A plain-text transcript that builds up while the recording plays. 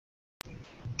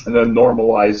and then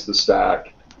normalize the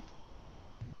stack.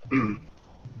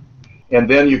 And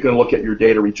then you can look at your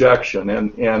data rejection.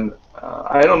 And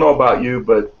I don't know about you,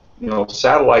 but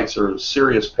satellites are a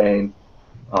serious pain.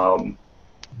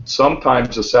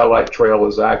 Sometimes the satellite trail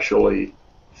is actually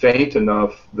faint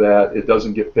enough that it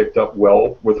doesn't get picked up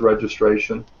well with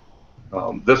registration.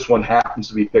 This one happens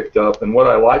to be picked up, and what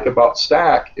I like about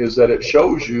STACK is that it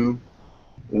shows you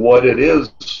what it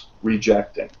is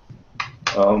rejecting.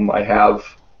 I have,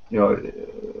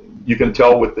 you can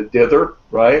tell with the dither,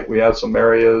 right? We have some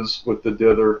areas with the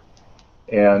dither,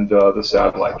 and the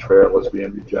satellite trail is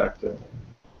being rejected.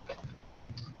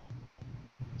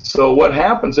 So what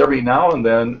happens every now and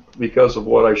then, because of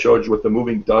what I showed you with the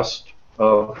moving dust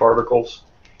particles,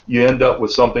 you end up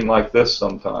with something like this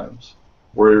sometimes,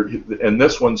 and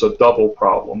this one's a double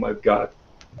problem. I've got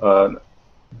an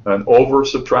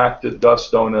over-subtracted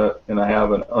dust donut, and I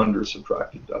have an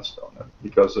under-subtracted dust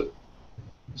donut.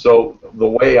 So the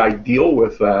way I deal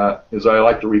with that is I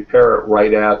like to repair it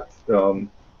right at,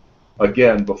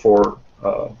 again, before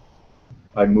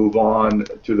I move on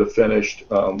to the finished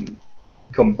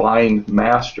combined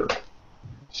master.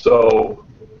 So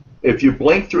if you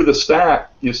blink through the stack,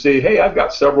 you see, hey, I've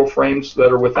got several frames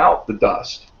that are without the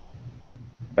dust.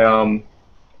 I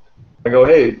go,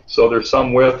 hey, so there's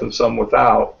some with and some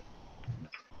without.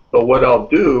 So what I'll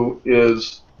do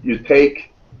is you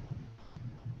take,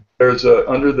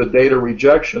 under the data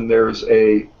rejection, there's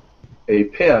a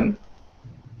pin.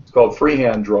 It's called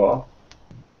freehand draw.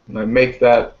 And I make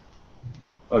that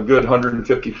a good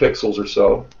 150 pixels or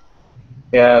so.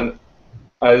 And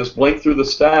I just blink through the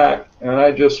stack, and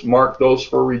I just mark those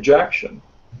for rejection.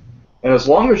 And as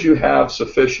long as you have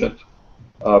sufficient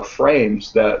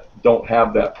frames that don't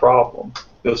have that problem,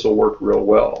 this will work real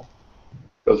well.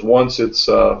 Because once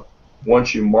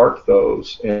you mark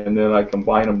those, and then I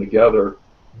combine them together,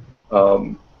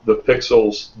 the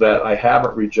pixels that I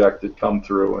haven't rejected come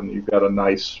through, and you've got a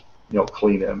nice,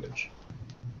 clean image.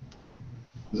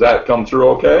 Does that come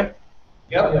through okay?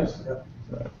 Yeah. Yes. Yeah.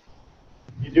 Right.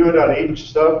 You do it on each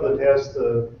stub that has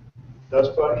the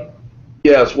dust bunny?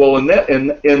 Yes. Well, in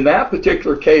that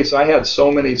particular case, I had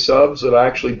so many subs that I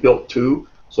actually built two.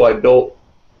 So I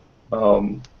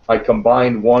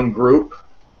combined one group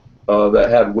that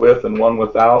had with and one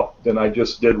without. Then I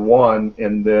just did one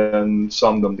and then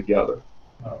summed them together.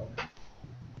 Oh.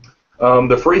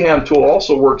 The freehand tool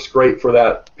also works great for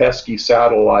that pesky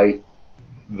satellite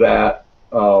that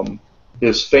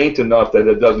is faint enough that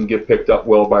it doesn't get picked up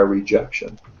well by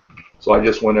rejection. So I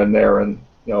just went in there and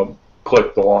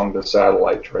clicked along the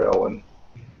satellite trail, and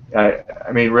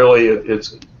I mean really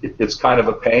it's kind of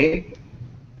a pain,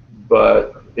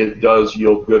 but it does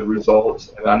yield good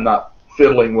results, and I'm not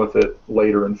fiddling with it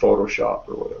later in Photoshop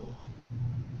or whatever.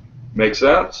 Make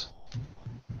sense?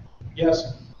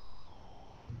 Yes.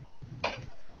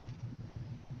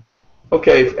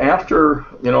 Okay, after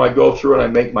I go through and I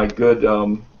make my good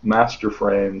master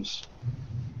frames,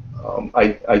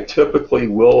 I typically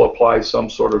will apply some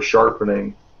sort of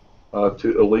sharpening at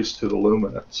least to the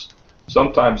luminance.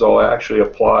 Sometimes I'll actually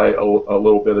apply a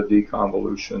little bit of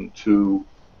deconvolution to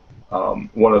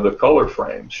one of the color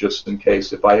frames, just in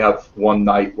case if I have one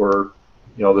night where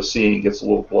the seeing gets a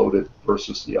little bloated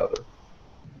versus the other.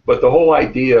 But the whole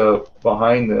idea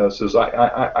behind this is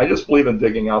I just believe in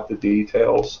digging out the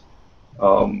details.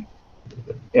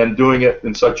 And doing it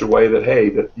in such a way that, hey,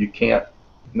 that you can't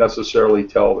necessarily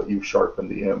tell that you've sharpened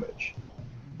the image.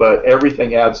 But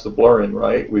everything adds to blurring,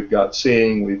 right? We've got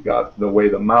seeing, we've got the way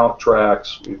the mount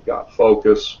tracks, we've got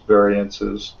focus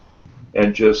variances,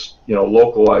 and just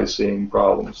localized seeing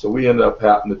problems. So we end up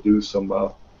having to do some,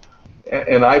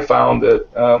 and I found that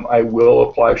I will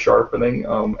apply sharpening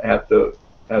right at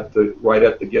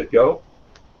the get-go.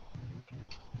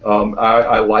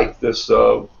 I like this.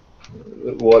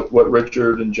 What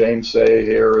Richard and James say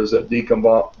here is that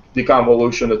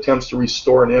deconvolution attempts to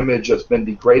restore an image that's been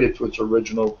degraded to its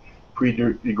original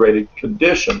pre-degraded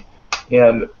condition,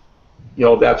 and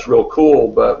that's real cool.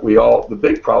 But the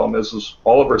big problem is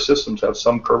all of our systems have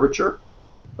some curvature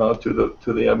to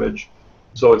the image,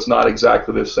 so it's not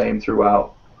exactly the same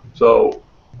throughout. So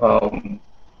and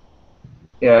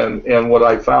what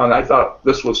I found, I thought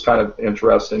this was kind of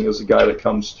interesting, is a guy that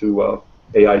comes to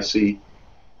AISIG.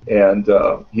 And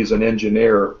he's an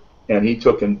engineer, and he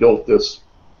took and built this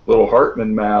little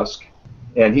Hartman mask,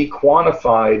 and he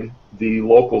quantified the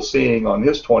local seeing on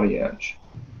his 20-inch.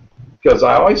 Because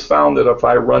I always found that if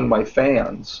I run my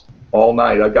fans all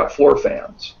night, I've got floor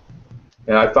fans,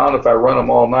 and I found if I run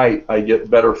them all night, I get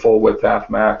better full width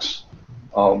half max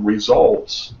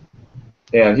results.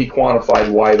 And he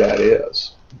quantified why that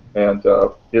is, and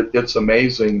it's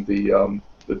amazing the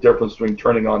the difference between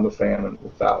turning on the fan and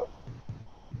without.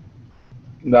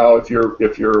 Now, if you're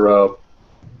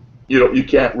you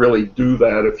can't really do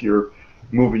that if you're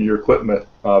moving your equipment,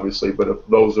 obviously. But if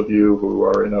those of you who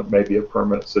are in maybe a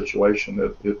permanent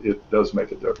situation, it does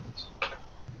make a difference.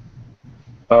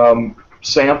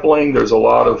 Sampling, there's a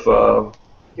lot of.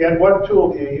 Ken, what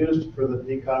tool do you use for the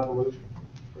deconvolution?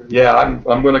 Yeah,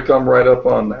 I'm going to come right up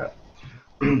on that.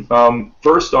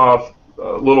 First off,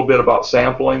 a little bit about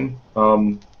sampling.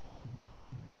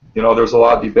 There's a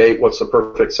lot of debate. What's the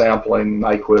perfect sampling?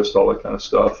 Nyquist, all that kind of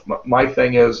stuff. My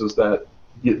thing is that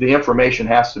the information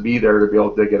has to be there to be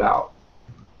able to dig it out.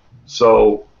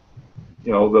 So,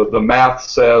 the math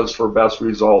says for best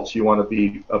results, you want to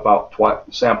be about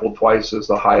sampled twice as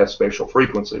the highest spatial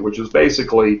frequency, which is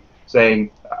basically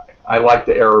saying I like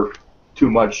to err too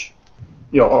much,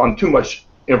 on too much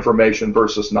information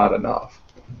versus not enough.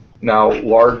 Now,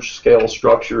 large-scale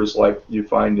structures like you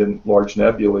find in large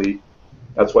nebulae,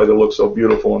 that's why they look so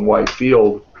beautiful in wide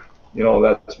field.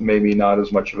 That's maybe not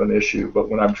as much of an issue. But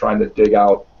when I'm trying to dig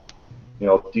out,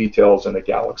 details in a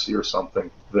galaxy or something,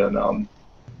 then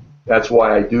that's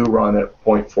why I do run at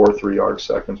 0.43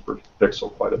 arcseconds per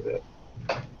pixel quite a bit.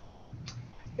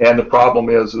 And the problem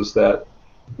is that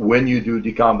when you do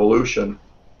deconvolution,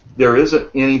 there isn't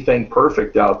anything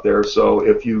perfect out there. So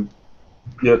if you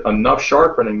get enough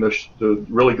sharpening to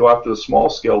really go after the small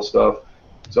scale stuff,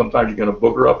 sometimes you're going to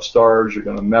booger up stars, you're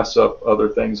going to mess up other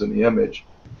things in the image.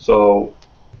 So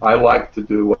I like to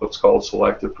do what's called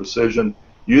selective precision.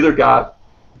 You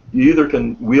either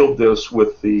can wield this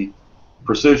with the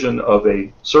precision of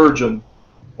a surgeon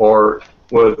or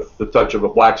with the touch of a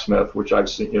blacksmith, which I've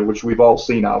seen, which we've all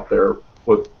seen out there,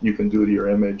 what you can do to your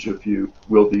image if you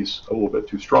wield these a little bit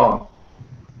too strong.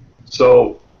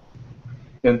 So,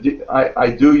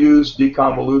 I do use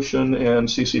deconvolution in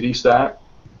CCD stack.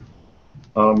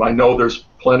 I know there's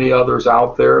plenty others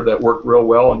out there that work real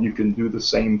well, and you can do the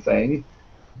same thing.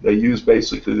 They use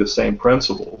basically the same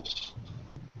principles.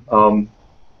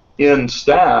 In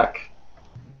stack,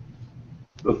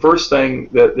 the first thing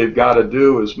that they've got to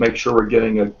do is make sure we're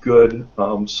getting a good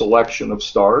selection of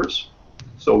stars,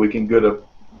 so we can get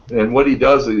and what he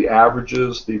does is he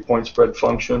averages the point spread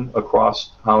function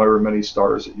across however many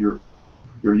stars that you're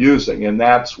using, and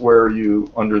that's where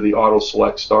you, under the auto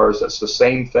select stars, that's the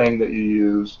same thing that you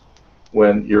use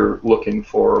when you're looking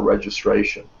for a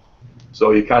registration.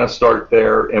 So you kind of start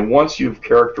there, and once you've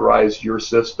characterized your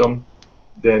system,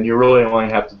 then you really only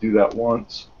have to do that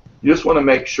once. You just want to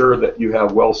make sure that you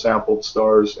have well sampled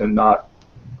stars and not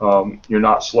you're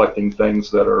not selecting things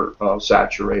that are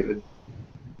saturated.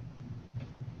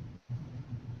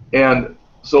 And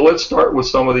so let's start with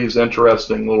some of these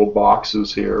interesting little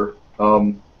boxes here.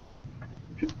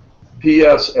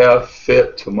 PSF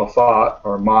fit to Moffat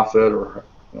or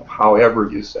however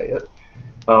you say it.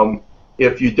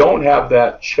 If you don't have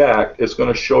that checked, it's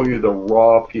going to show you the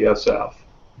raw PSF.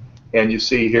 And you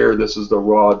see here, this is the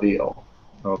raw deal,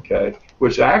 okay?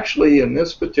 Which actually, in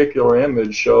this particular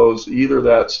image, shows either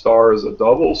that star is a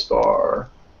double star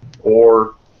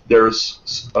or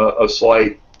there's a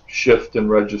slight shift in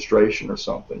registration or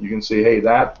something. You can see, hey,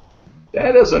 that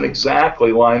doesn't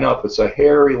exactly line up. It's a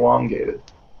hair elongated.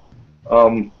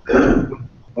 When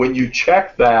you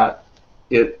check that,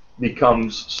 it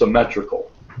becomes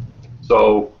symmetrical.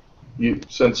 So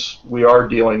since we are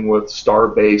dealing with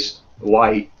star-based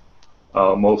light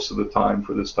most of the time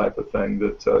for this type of thing,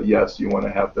 that yes, you want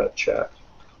to have that checked.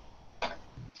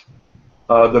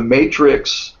 The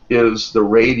matrix is the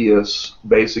radius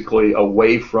basically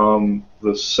away from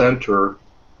the center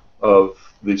of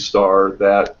the star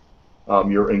that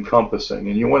you're encompassing,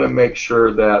 and you want to make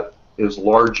sure that is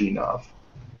large enough.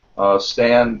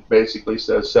 Stan basically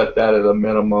says set that at a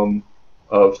minimum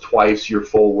of twice your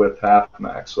full width half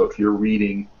max. So if you're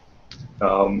reading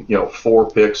 4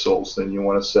 pixels, then you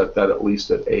want to set that at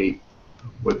least at 8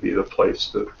 would be the place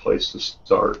to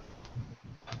start.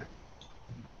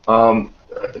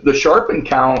 The sharpen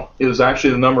count is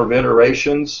actually the number of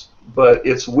iterations, but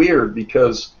it's weird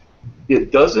because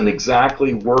it doesn't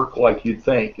exactly work like you'd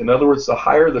think. In other words, the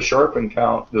higher the sharpen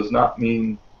count does not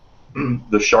mean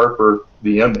the sharper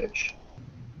the image.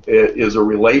 It is a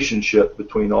relationship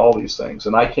between all these things,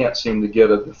 and I can't seem to get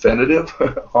a definitive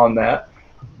on that.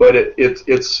 But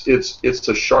it's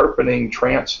a sharpening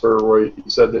transfer where you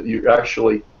said that you're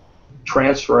actually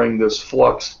transferring this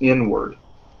flux inward.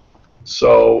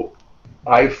 So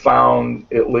I found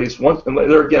at least once, and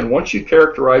there again, once you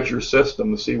characterize your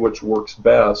system to see which works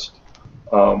best,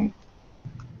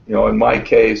 in my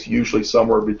case, usually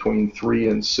somewhere between 3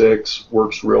 and 6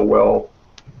 works real well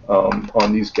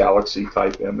on these galaxy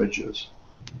type images.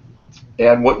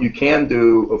 And what you can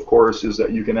do, of course, is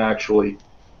that you can actually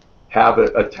have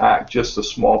it attack just a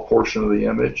small portion of the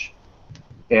image,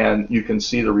 and you can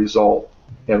see the result.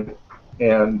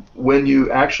 And when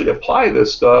you actually apply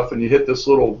this stuff and you hit this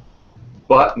little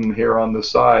button here on the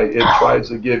side, it tries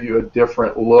to give you a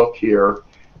different look here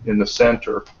in the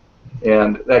center,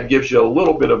 and that gives you a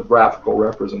little bit of graphical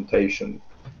representation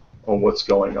on what's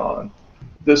going on.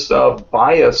 This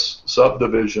bias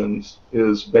subdivisions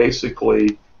is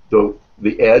basically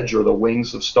the edge or the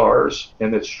wings of stars,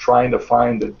 and it's trying to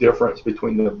find the difference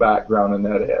between the background and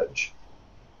that edge.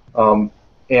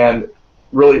 And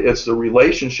really, it's the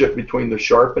relationship between the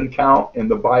sharpen count and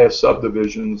the bias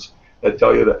subdivisions that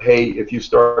tell you that, hey, if you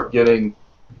start getting,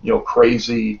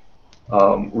 crazy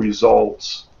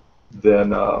results, then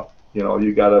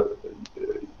you gotta.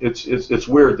 It's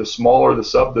weird. The smaller the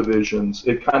subdivisions,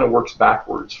 it kind of works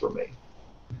backwards for me.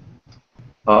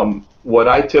 What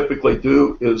I typically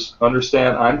do is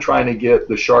understand I'm trying to get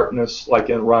the sharpness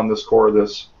like around this core of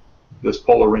this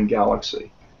polar ring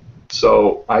galaxy.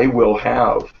 So I will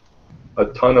have a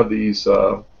ton of these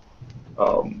that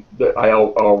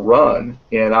I'll run,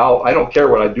 and I don't care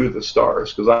what I do to the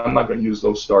stars, because I'm not going to use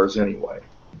those stars anyway.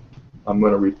 I'm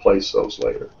going to replace those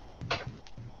later.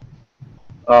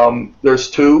 There's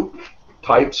two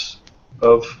types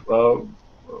of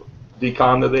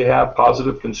decon that they have.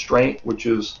 Positive constraint, which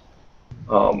is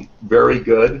very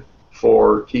good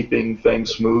for keeping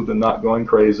things smooth and not going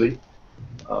crazy.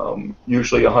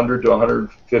 Usually 100 to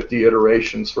 150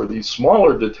 iterations for these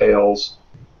smaller details,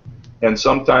 and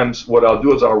sometimes what I'll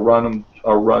do is I'll run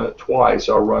it twice.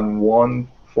 I'll run one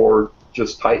for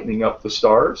just tightening up the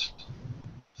stars,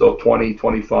 so 20,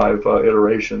 25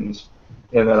 iterations,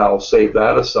 and then I'll save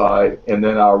that aside, and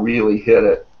then I'll really hit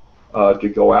it to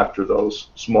go after those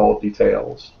small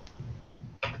details.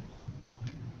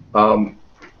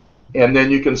 And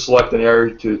then you can select an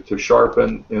area to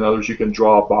sharpen. In others, you can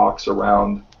draw a box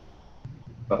around.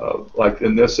 Like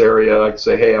in this area, I can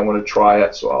say, hey, I want to try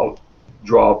it, so I'll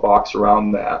draw a box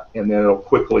around that, and then it'll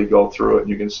quickly go through it, and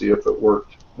you can see if it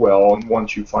worked well. And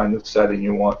once you find the setting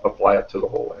you want, apply it to the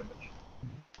whole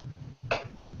image.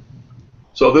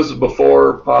 So this is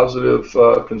before positive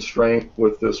constraint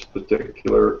with this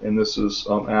particular, and this is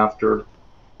after.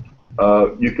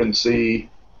 You can see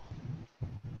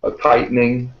a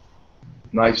tightening,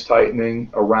 nice tightening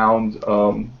around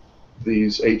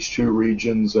these H2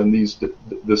 regions and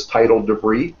this tidal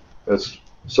debris that's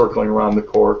circling around the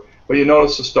core. But you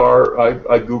notice the star,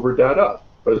 I goobered that up.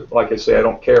 But like I say, I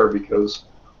don't care because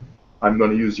I'm going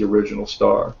to use the original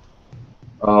star.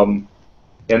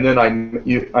 And then I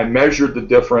measured the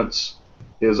difference.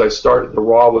 Is I started, the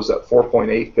raw was at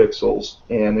 4.8 pixels,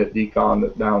 and it deconned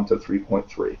it down to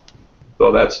 3.3.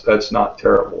 So that's not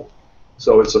terrible.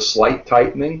 So it's a slight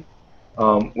tightening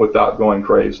without going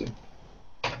crazy.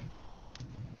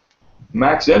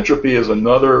 Max entropy is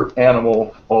another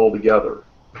animal altogether.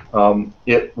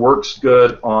 It works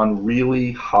good on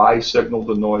really high signal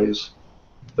to noise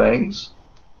things.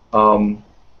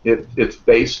 It's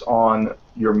based on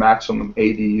your maximum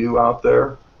ADU out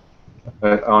there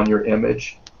on your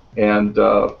image, and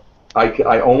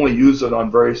I only use it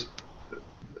on very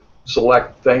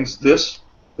select things. This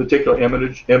particular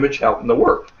image happened to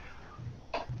work.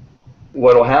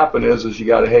 What'll happen is you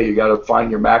got to find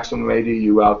your maximum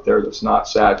ADU out there that's not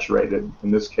saturated.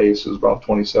 In this case, is about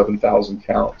 27,000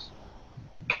 counts.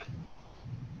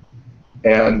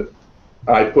 And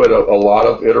I put a lot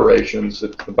of iterations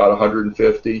at about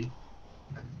 150.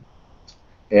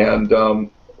 And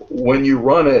when you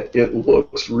run it, it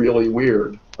looks really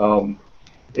weird.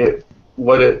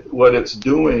 What it's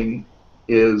doing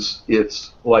is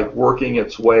it's like working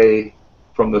its way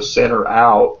from the center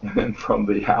out and from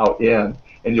the out in,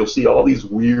 and you'll see all these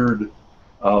weird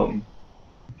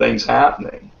things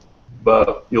happening.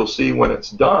 But you'll see when it's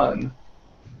done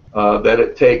that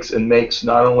it takes and makes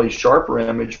not only sharper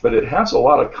image, but it has a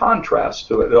lot of contrast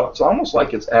to it. It's almost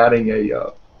like it's adding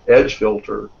a edge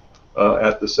filter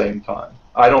at the same time.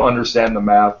 I don't understand the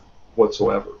math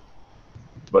whatsoever,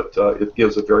 but it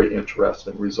gives a very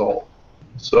interesting result.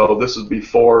 So this is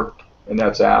before, and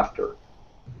that's after.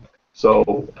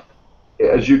 So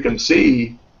as you can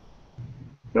see,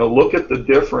 look at the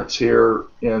difference here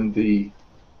in the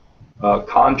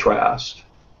contrast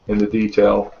in the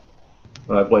detail.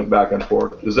 When I blink back and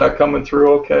forth, is that coming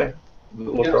through okay? Does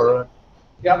it look all right?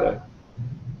 Yeah. Okay.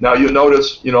 Now you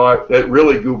notice, it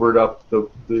really goobered up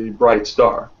the bright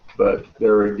star, but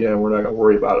there again, we're not going to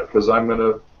worry about it because I'm going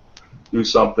to do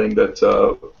something that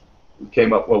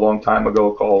came up a long time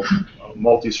ago called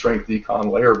multi-strength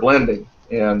decon layer blending,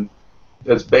 and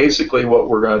it's basically what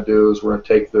we're going to do is we're going to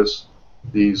take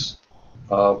these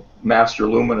master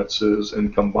luminances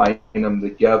and combine them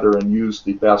together and use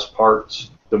the best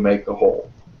parts to make the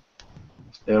whole.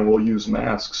 And we'll use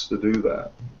masks to do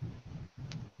that.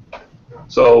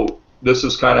 So this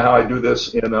is kind of how I do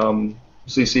this in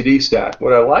CCD Stack.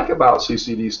 What I like about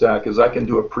CCD Stack is I can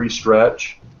do a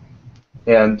pre-stretch,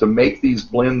 and to make these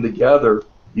blend together,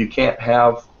 you can't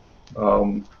have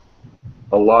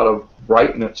a lot of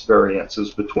brightness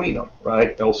variances between them,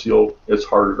 right? Else it's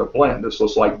harder to blend. This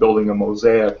is like building a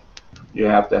mosaic. You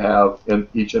have to have in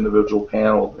each individual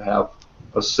panel to have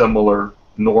a similar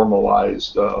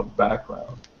normalized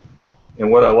background.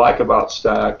 And what I like about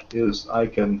Stack is I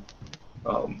can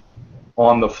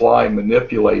on the fly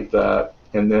manipulate that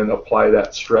and then apply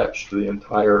that stretch to the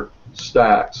entire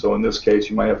stack. So in this case,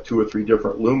 you might have 2 or 3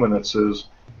 different luminances,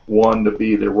 one to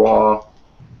be the raw,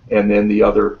 and then the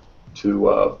other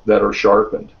to that are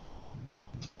sharpened.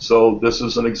 So this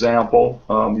is an example.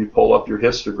 You pull up your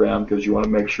histogram because you want to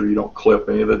make sure you don't clip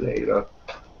any of the data.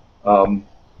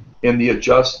 In the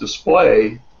adjust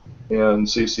display in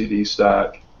CCD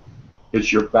Stack,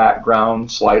 it's your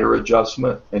background slider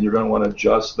adjustment, and you're going to want to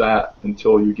adjust that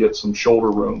until you get some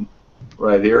shoulder room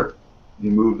right here.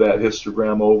 You move that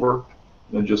histogram over,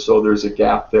 and just so there's a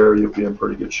gap there, you'll be in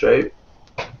pretty good shape.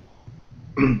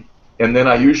 And then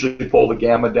I usually pull the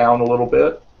gamma down a little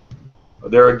bit.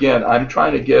 There again, I'm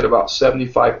trying to get about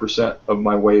 75% of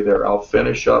my way there. I'll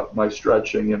finish up my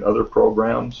stretching in other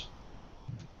programs,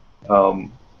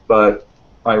 but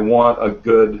I want a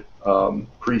good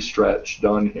pre-stretch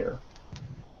done here.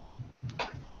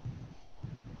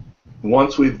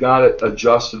 Once we've got it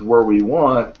adjusted where we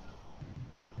want,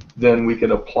 then we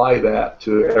can apply that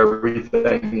to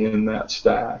everything in that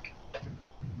stack.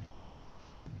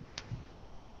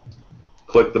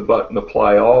 Click the button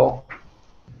Apply All,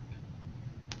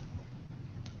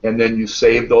 and then you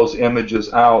save those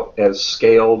images out as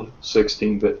scaled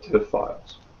 16-bit TIFF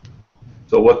files.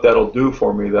 So what that'll do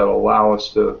for me, that'll allow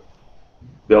us to,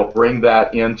 they'll bring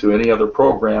that into any other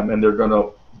program, and they're going to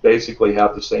basically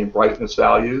have the same brightness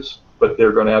values, but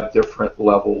they're going to have different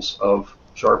levels of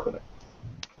sharpening.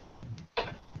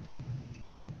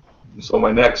 So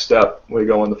my next step, we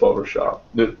go into Photoshop.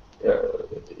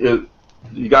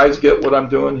 You guys get what I'm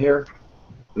doing here?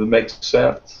 Does it make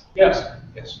sense? Yes.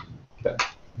 Yes. Okay.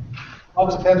 All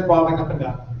the heads bobbing up and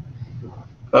down.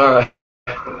 All right.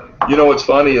 You know what's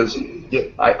funny is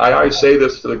I always say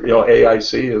this to the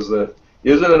AIC is that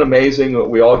isn't it amazing that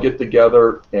we all get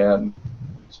together and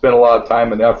spend a lot of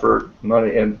time and effort,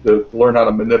 money, and to learn how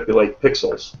to manipulate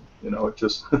pixels. It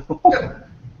just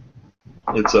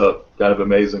it's kind of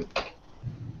amazing.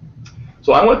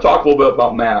 So I want to talk a little bit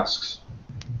about masks.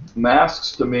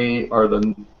 Masks to me are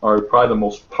probably the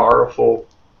most powerful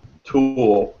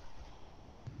tool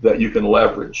that you can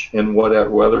leverage in whether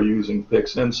you're using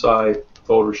PixInsight,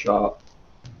 Photoshop.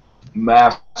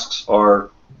 Masks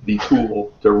are the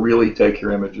tool to really take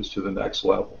your images to the next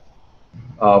level.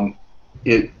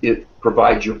 It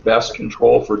provides your best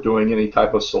control for doing any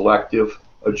type of selective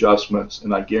adjustments,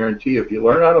 and I guarantee if you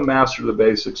learn how to master the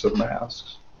basics of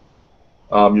masks,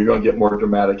 you're going to get more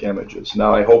dramatic images.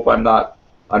 Now I hope I'm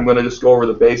going to just go over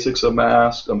the basics of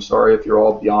masks. I'm sorry if you're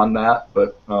all beyond that,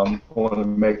 but I want to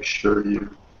make sure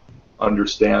you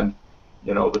understand,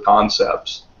 the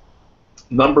concepts.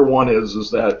 Number one is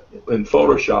that in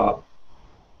Photoshop,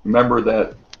 remember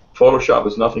that Photoshop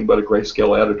is nothing but a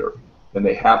grayscale editor, and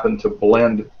they happen to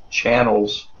blend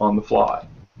channels on the fly.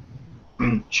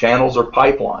 Channels are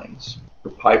pipelines.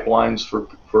 They're pipelines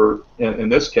for in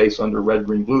this case, under red,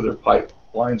 green, blue, they're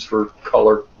pipelines for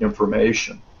color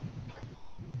information.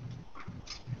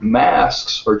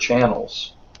 Masks are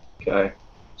channels. Okay.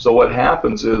 So what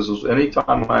happens is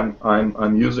anytime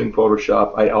I'm using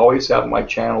Photoshop, I always have my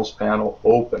channels panel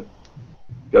open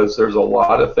because there's a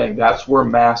lot of things. That's where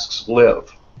masks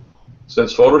live.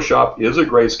 Since Photoshop is a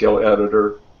grayscale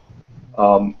editor,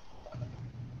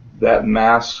 that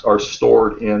masks are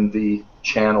stored in the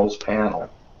channels panel.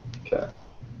 Okay.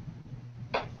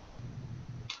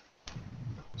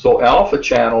 So alpha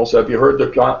channels, have you heard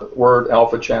the word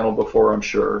alpha channel before? I'm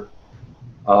sure.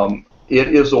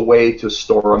 It is a way to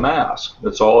store a mask.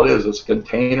 That's all it is. It's a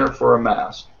container for a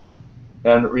mask.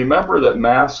 And remember that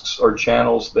masks are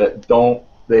channels that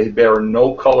they bear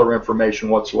no color information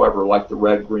whatsoever, like the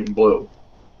red, green, blue.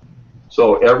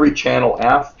 So every channel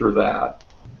after that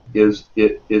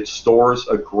it stores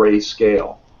a gray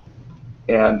scale.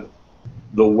 And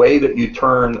the way that you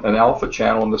turn an alpha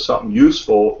channel into something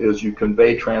useful is you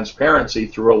convey transparency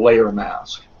through a layer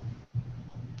mask.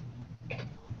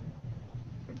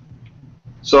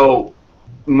 So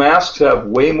masks have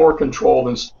way more control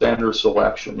than standard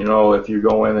selection. If you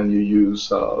go in and you use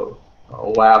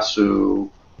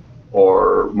Lasso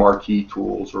or Marquee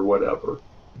Tools or whatever.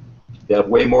 They have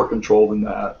way more control than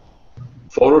that.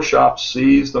 Photoshop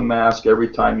sees the mask every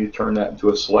time you turn that into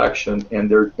a selection,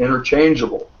 and they're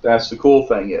interchangeable. That's the cool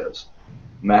thing is,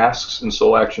 masks and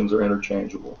selections are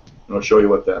interchangeable. And I'll show you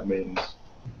what that means.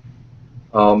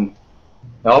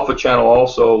 Alpha Channel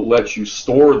also lets you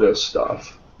store this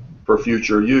stuff for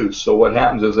future use. So what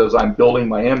happens is, as I'm building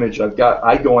my image, I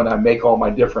go and I make all my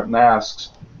different masks.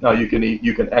 Now you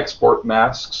can export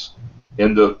masks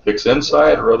into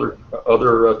PixInsight or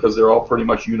other because they're all pretty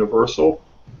much universal.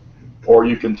 Or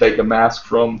you can take a mask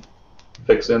from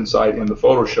PixInsight into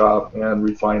Photoshop and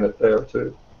refine it there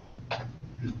too.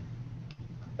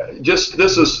 Just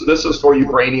this is for you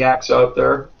brainiacs out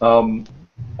there.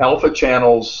 Alpha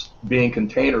channels being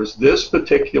containers. This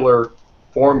particular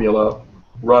formula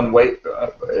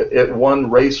it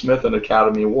won Ray Smith an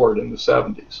Academy Award in the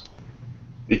 70s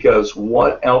because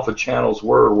what alpha channels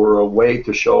were a way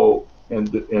to show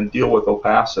and deal with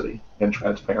opacity and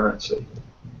transparency.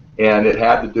 And it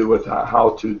had to do with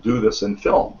how to do this in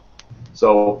film.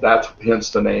 So that's hence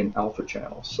the name alpha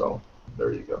channels. So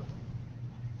there you go.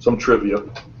 Some trivia.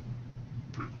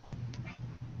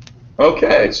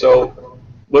 Okay, so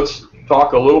let's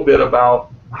talk a little bit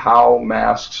about how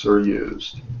masks are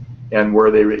used and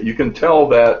where you can tell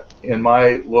that in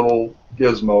my little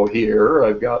gizmo here,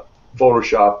 I've got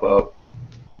Photoshop up,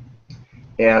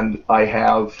 and I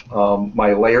have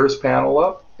my layers panel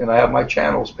up, and I have my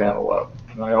channels panel up.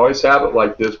 And I always have it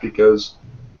like this because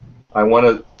I want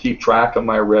to keep track of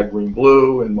my red, green,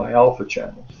 blue, and my alpha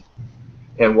channels.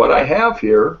 And what I have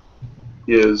here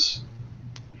is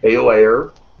a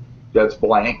layer that's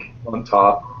blank on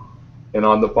top, and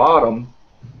on the bottom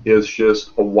is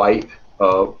just a white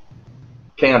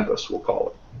canvas, we'll call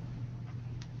it.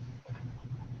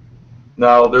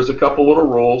 Now, there's a couple little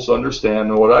rules to understand,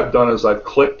 and what I've done is I've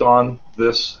clicked on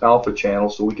this alpha channel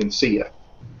so we can see it.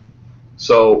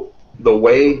 So the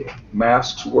way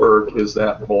masks work is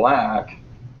that black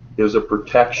is a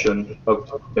protection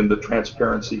in the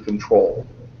transparency control.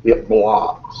 It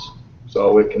blocks,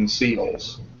 so it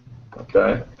conceals,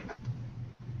 okay?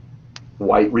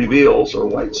 White reveals or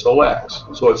white selects.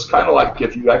 So it's kind of like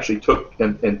if you actually took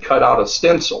and cut out a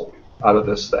stencil out of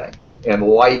this thing, and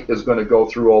light is going to go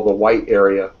through all the white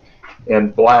area,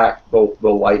 and black, the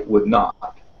light would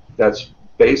not. That's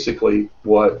basically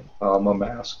what a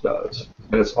mask does.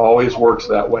 And it always works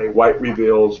that way. White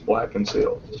reveals, black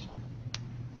conceals.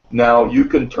 Now you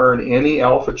can turn any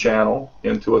alpha channel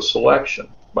into a selection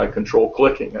by control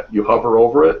clicking it. You hover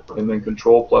over it and then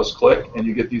control plus click, and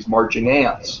you get these marching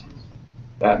ants.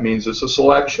 That means it's a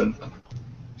selection.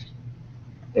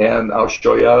 And I'll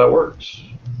show you how that works.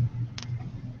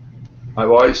 I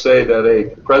always say that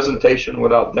a presentation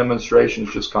without demonstration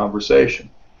is just conversation.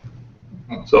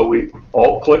 So we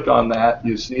all click on that.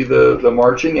 You see the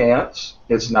marching ants.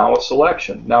 It's now a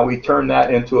selection. Now we turn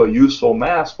that into a useful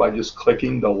mask by just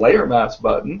clicking the layer mask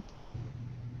button.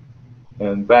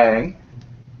 And bang.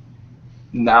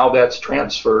 Now that's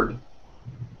transferred.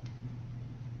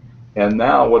 And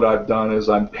now what I've done is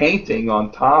I'm painting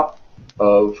on top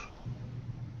of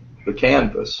the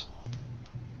canvas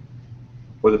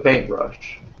with a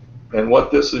paintbrush. And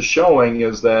what this is showing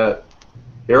is that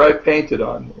here I painted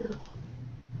on here.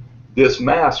 This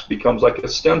mask becomes like a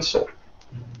stencil.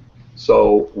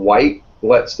 So white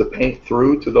lets the paint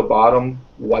through to the bottom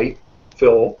white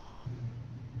fill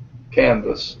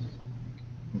canvas.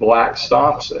 Black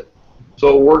stops it.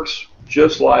 So it works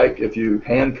just like if you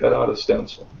hand cut out a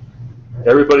stencil.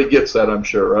 Everybody gets that, I'm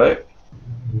sure, right?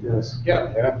 Yes.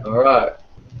 Yeah. All right.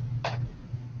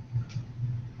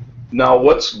 Now,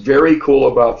 what's very cool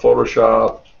about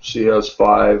Photoshop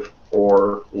CS5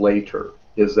 or later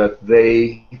is that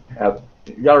they have,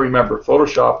 you got to remember,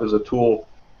 Photoshop is a tool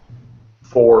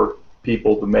for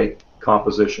people to make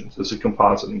compositions. It's a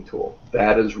compositing tool.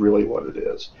 That is really what it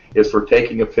is. It's for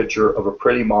taking a picture of a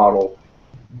pretty model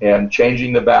and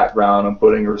changing the background and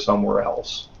putting her somewhere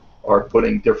else, or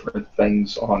putting different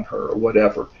things on her, or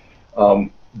whatever.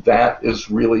 That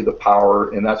is really the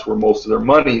power, and that's where most of their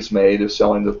money's made, is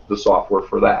selling the software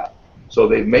for that. So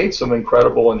they've made some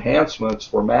incredible enhancements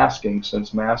for masking,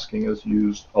 since masking is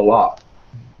used a lot.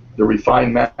 The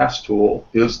Refine Mask tool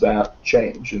is that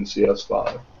change in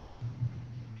CS5.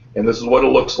 And this is what it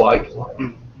looks like.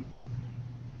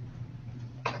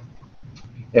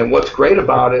 And what's great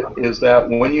about it is that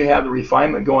when you have the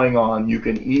refinement going on, you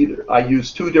can either, I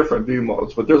use two different view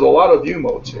modes, but there's a lot of view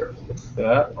modes here.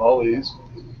 Yeah, all these.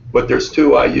 But there's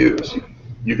two I use.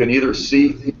 You can either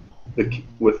see,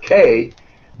 with K,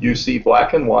 you see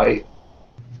black and white,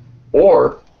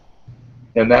 or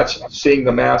And that's seeing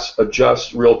the mask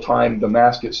adjust real time, the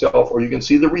mask itself, or you can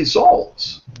see the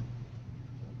results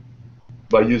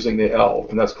by using the L,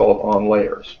 and that's called on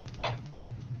layers.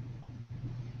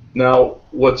 Now,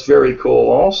 what's very cool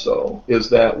also is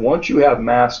that once you have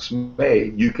masks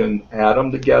made, you can add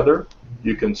them together,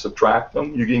 you can subtract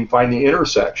them, you can find the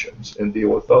intersections and deal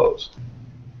with those.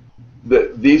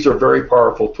 These are very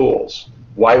powerful tools.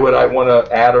 Why would I want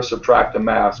to add or subtract a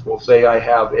mask? Well, say I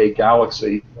have a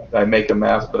galaxy, I make a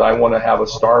mask, but I want to have a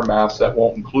star mask that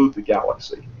won't include the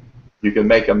galaxy. You can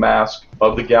make a mask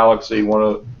of the galaxy,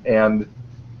 and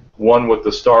one with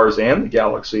the stars and the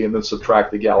galaxy, and then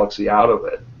subtract the galaxy out of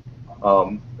it.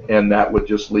 And that would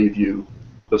just leave you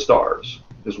the stars,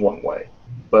 is one way.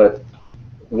 But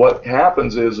what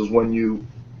happens is when you,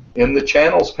 in the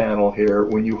channels panel here,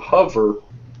 when you hover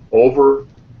over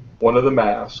one of the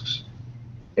masks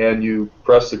and you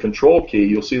press the control key,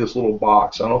 you'll see this little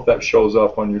box. I don't know if that shows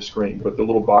up on your screen, but the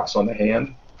little box on the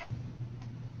hand.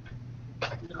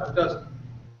 No, it doesn't.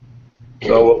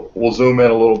 So we'll zoom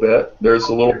in a little bit. There's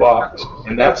the little box,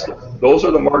 and those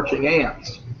are the marching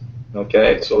ants.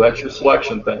 Okay, so that's your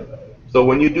selection thing. So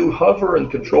when you do hover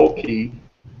and control key,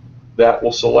 that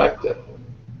will select it.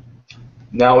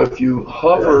 Now if you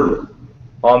hover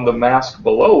on the mask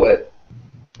below it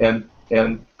and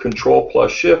control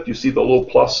plus shift, you see the little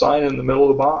plus sign in the middle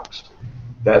of the box.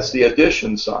 That's the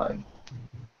addition sign.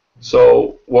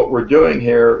 So what we're doing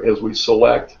here is we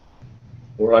select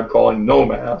what I'm calling no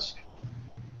mask,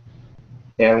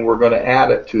 and we're going to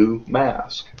add it to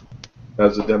mask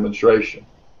as a demonstration.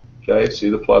 Okay, see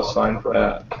the plus sign for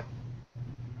add.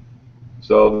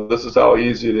 So this is how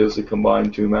easy it is to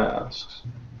combine two masks.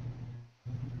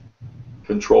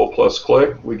 Control plus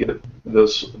click, we get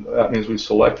this, that means we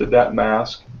selected that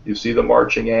mask. You see the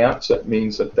marching ants, that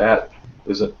means that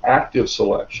is an active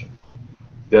selection.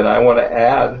 Then I want to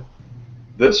add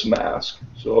this mask.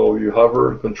 So you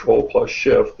hover and control plus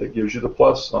shift, that gives you the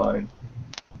plus sign.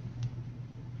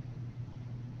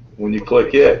 When you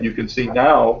click it, you can see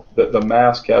now that the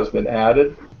mask has been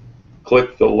added.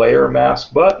 Click the layer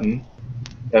mask button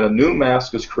and a new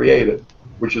mask is created,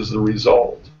 which is the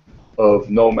result of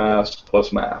no mask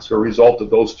plus mask, or result of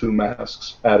those two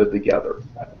masks added together.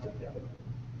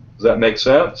 Does that make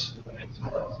sense?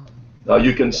 Now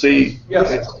you can see,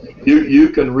 yes. you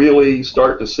can really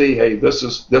start to see, hey, that's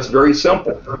very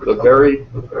simple. It's a very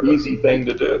easy thing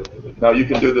to do. Now you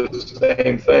can do the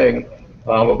same thing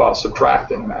about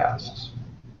subtracting masks.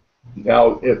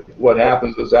 Now what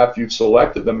happens is after you've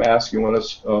selected the mask you want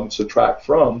to subtract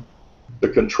from, the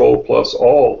Control plus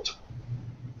Alt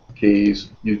keys,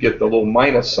 you get the little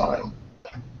minus sign.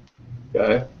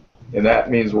 Okay? And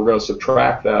that means we're going to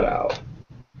subtract that out.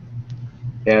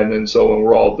 And then so when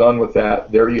we're all done with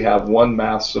that, there you have one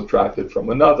mask subtracted from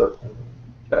another.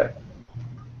 Okay?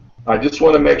 I just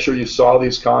want to make sure you saw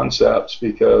these concepts,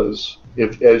 because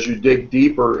as you dig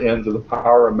deeper into the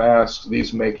power of masks,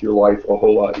 these make your life a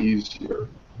whole lot easier.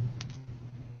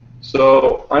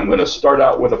 So I'm going to start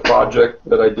out with a project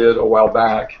that I did a while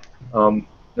back.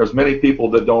 There's many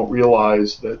people that don't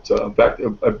realize that, in fact,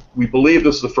 we believe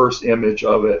this is the first image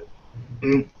of it,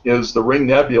 is the Ring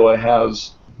Nebula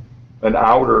has an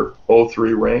outer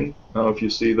O3 ring. I don't know if you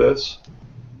see this.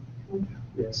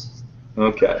 Yes.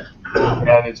 Okay.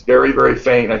 And it's very, very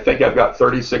faint. I think I've got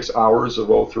 36 hours of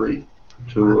O3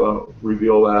 to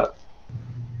reveal that.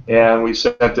 And we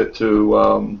sent it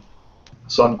to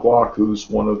Sun Kwok, who's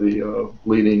one of the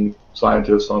leading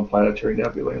scientists on planetary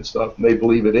nebulae and stuff. And they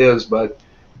believe it is, but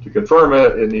to confirm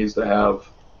it, it needs to have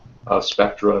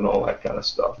spectra and all that kind of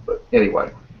stuff. But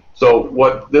anyway, so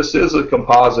what this is a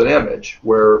composite image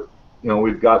where, you know,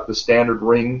 we've got the standard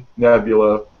Ring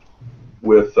Nebula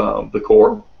with the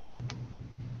core,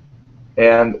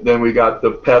 and then we got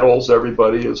the petals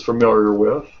everybody is familiar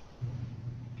with,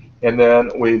 and then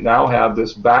we now have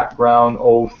this background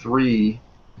O3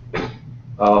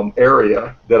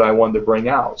 area that I wanted to bring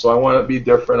out. So I want to be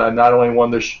different. I not only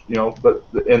want to, you know, but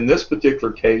in this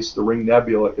particular case, the Ring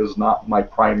Nebula is not my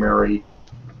primary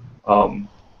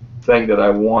thing that I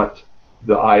want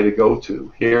the eye to go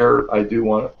to. Here, I do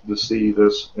want to see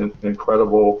this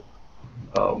incredible,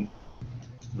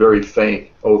 very faint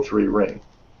O3 ring.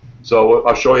 So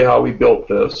I'll show you how we built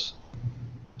this.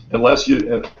 Unless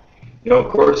you know,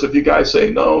 of course, if you guys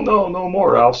say no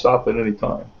more, I'll stop at any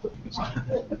time.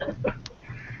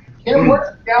 Ken,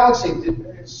 where's the galaxy?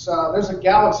 There's a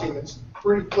galaxy that's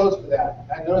pretty close to that.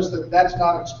 I noticed that that's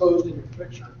not exposed in your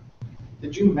picture.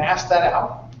 Did you mask that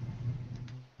out?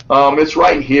 It's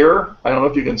right here. I don't know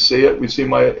if you can see it. We see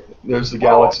there's the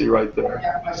galaxy right there.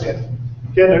 Yeah, I see it.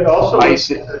 Ken, it also I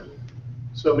see.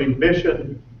 some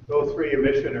emission, O3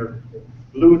 emission, or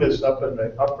blueness up in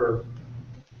the upper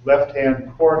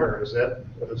left-hand corner, is that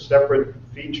a separate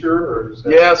feature, or is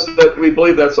that? Yes, that we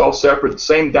believe that's all separate.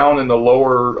 Same down in the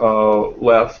lower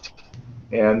left,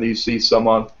 and you see some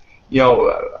on. You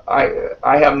know,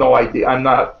 I have no idea.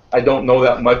 I don't know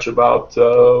that much about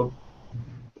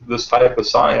this type of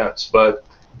science, but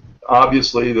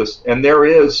obviously this, and there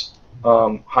is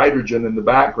hydrogen in the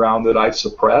background that I've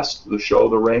suppressed to show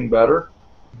the ring better.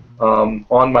 On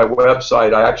my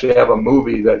website, I actually have a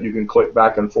movie that you can click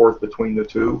back and forth between the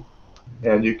two,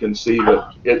 and you can see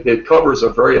that it covers a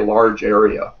very large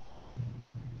area.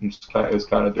 It's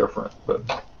kind of different,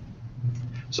 but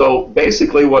so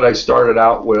basically what I started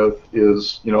out with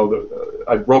is, you know,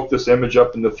 I broke this image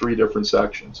up into 3 different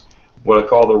sections. What I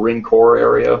call the ring core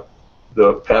area,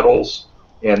 the petals,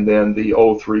 and then the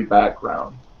O3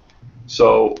 background.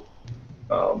 So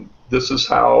this is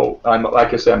how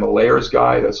like I said, I'm a layers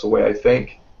guy. That's the way I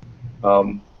think.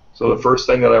 So the first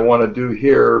thing that I want to do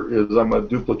here is I'm going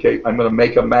to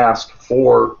make a mask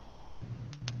for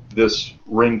this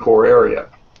ring core area.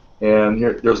 And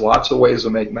there's lots of ways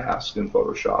to make masks in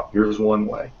Photoshop. Here's one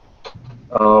way.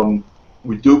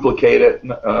 We duplicate it,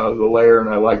 the layer, and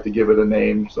I like to give it a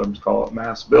name, so I'm just calling it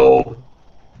mask build.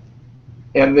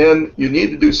 And then you need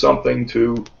to do something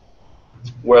to,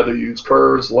 whether you use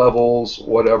curves, levels,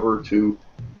 whatever, to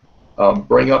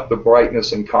bring up the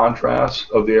brightness and contrast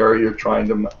of the area you're trying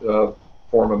to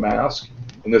form a mask.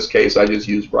 In this case, I just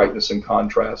used brightness and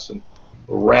contrast and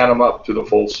ran them up to the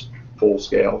full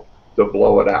scale to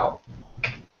blow it out.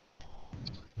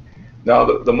 Now,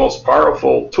 the most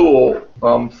powerful tool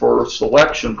for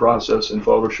selection process in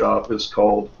Photoshop is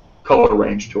called color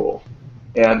range tool.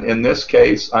 And in this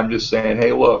case, I'm just saying,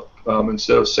 hey, look,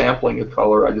 instead of sampling a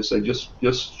color, I just say just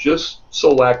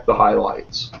select the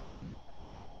highlights.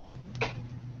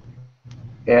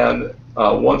 And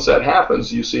once that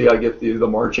happens, you see I get the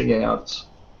marching ants,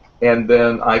 and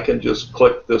then I can just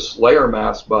click this layer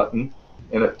mask button,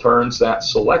 and it turns that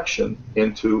selection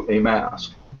into a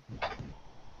mask.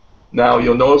 Now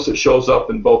you'll notice it shows up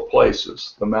in both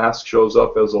places. The mask shows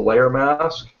up as a layer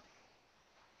mask,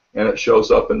 and it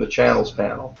shows up in the channels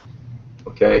panel.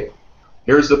 Okay?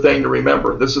 Here's the thing to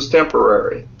remember. This is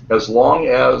temporary. As long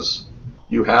as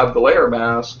you have the layer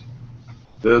mask,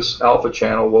 this alpha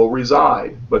channel will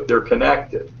reside, but they're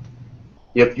connected.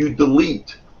 If you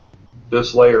delete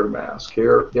this layer mask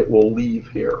here, it will leave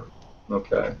here.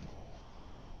 Okay?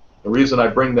 The reason I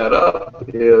bring that up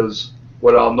is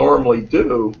what I'll normally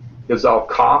do is I'll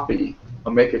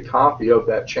make a copy of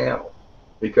that channel,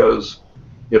 because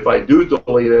if I do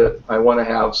delete it, I want to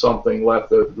have something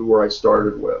left where I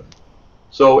started with.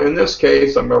 So in this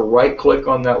case, I'm going to right-click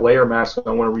on that layer mask, and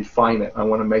I want to refine it. I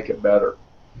want to make it better.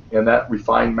 And that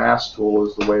refine mask tool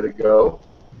is the way to go.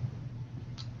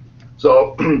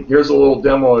 So here's a little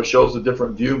demo that shows the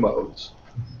different view modes.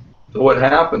 So what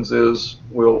happens is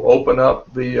we'll open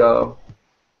up the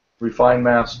refine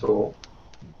mask tool.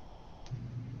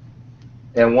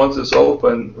 And once it's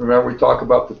open, remember we talk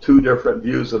about the 2 different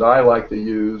views that I like to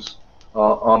use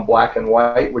on black and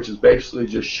white, which is basically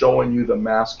just showing you the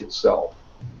mask itself.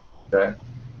 Okay?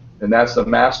 And that's the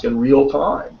mask in real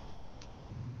time.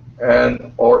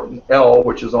 And or L,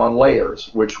 which is on layers,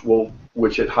 which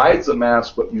it hides the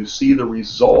mask, but you see the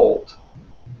result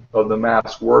of the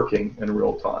mask working in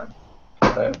real time.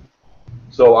 Okay?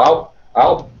 So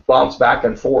I'll bounce back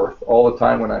and forth all the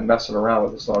time when I'm messing around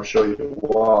with this, and I'll show you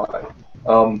why.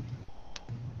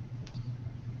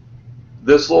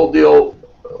 This little deal,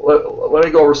 let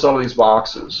me go over some of these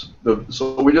boxes.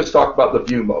 So we just talked about the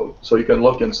view mode, so you can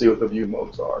look and see what the view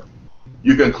modes are.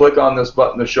 You can click on this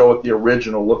button to show what the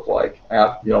original looked like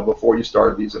before you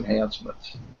started these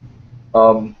enhancements.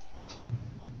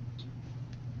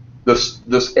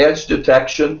 This edge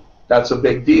detection, that's a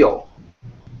big deal.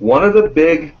 One of the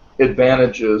big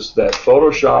advantages that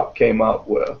Photoshop came up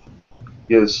with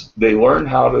is they learned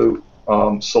how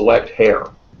to select hair.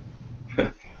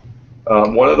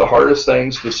 One of the hardest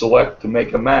things to select to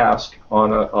make a mask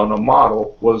on a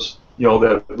model was,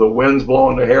 that the wind's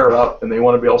blowing the hair up and they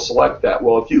want to be able to select that.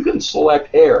 Well, if you can select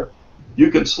hair, you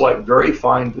can select very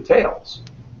fine details.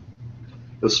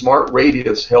 The Smart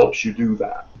Radius helps you do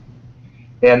that.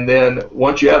 And then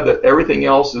once you have that, everything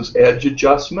else is edge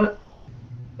adjustment,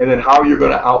 and then how you're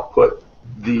going to output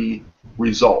the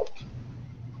result.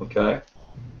 Okay?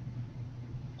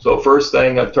 So first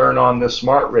thing, I turn on this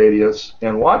Smart Radius,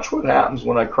 and watch what happens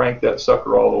when I crank that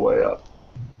sucker all the way up.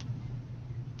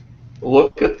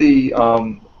 Look at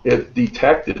it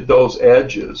detected those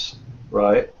edges,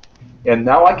 right? And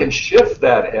now I can shift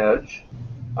that edge.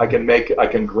 I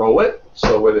can grow it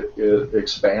so it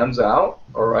expands out,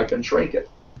 or I can shrink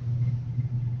it.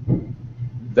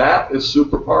 That is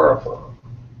super powerful.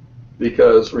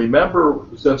 Because remember,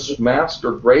 since masks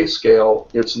are grayscale,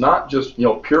 it's not just,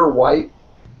 pure white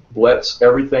lets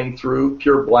everything through,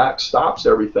 pure black stops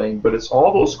everything, but it's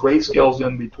all those grayscales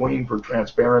in between for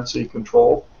transparency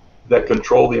control that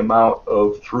control the amount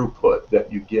of throughput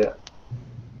that you get.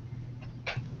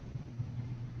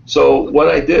 So what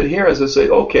I did here is I say,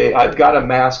 okay, I've got a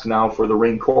mask now for the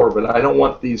ring core, but I don't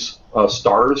want these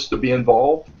stars to be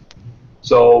involved.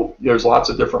 So there's lots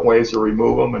of different ways to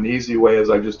remove them. An easy way is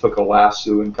I just took a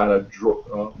lasso and kind of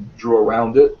drew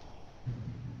around it.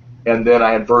 And then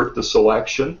I invert the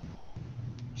selection.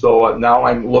 So now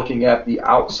I'm looking at the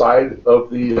outside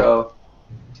of the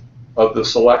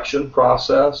selection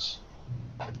process.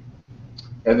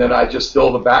 And then I just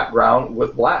fill the background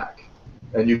with black.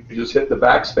 And you just hit the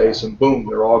backspace and boom,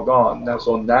 they're all gone.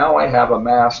 So now I have a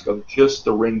mask of just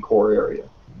the ring core area.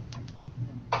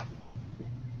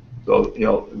 So,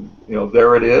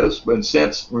 there it is. And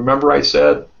since, remember I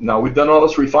said, now we've done all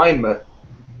this refinement.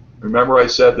 Remember I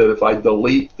said that if I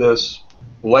delete this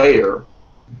layer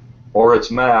or its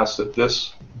mask, that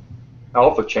this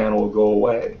alpha channel will go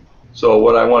away. So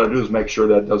what I want to do is make sure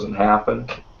that doesn't happen.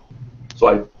 So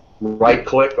I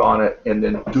right-click on it and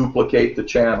then duplicate the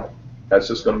channel. That's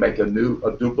just going to make a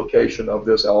duplication of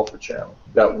this alpha channel.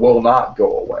 That will not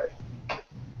go away.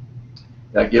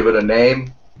 I give it a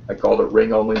name. I called it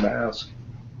ring only mask.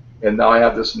 And now I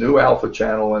have this new alpha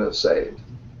channel and it's saved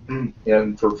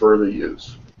and for further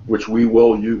use, which we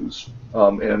will use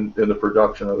in the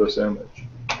production of this image.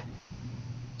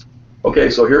 Okay,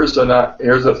 so here's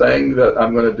the thing that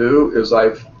I'm going to do is I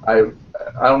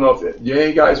don't know if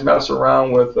you guys mess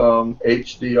around with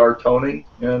HDR toning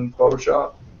in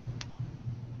Photoshop.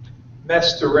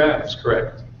 Messed around is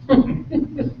correct.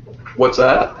 What's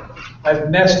that?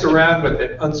 I've messed around with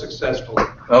it unsuccessfully.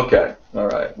 Okay, all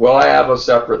right. Well, I have a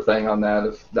separate thing on that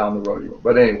if down the road you want.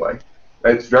 But anyway,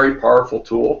 it's a very powerful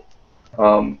tool.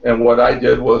 And what I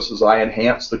did was I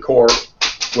enhanced the core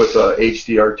with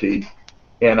HDRT,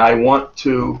 and I want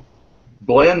to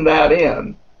blend that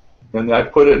in. And I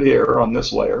put it here on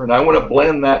this layer, and I want to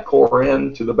blend that core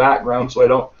into the background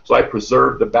so I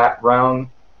preserve the background,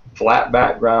 flat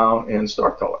background, and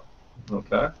star color.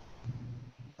 Okay.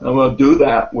 And I'm going to do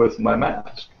that with my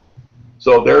mask.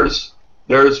 So there's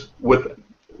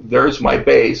my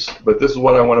base, but this is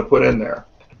what I want to put in there,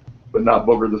 but not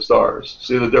booger the stars.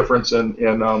 See the difference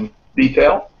in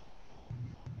detail?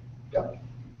 Yeah.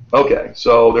 Okay,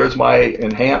 so there's my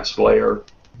enhanced layer,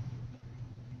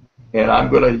 and I'm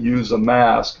going to use a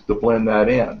mask to blend that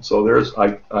in. So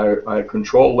I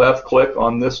control left click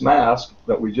on this mask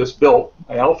that we just built,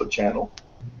 my alpha channel,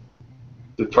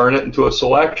 to turn it into a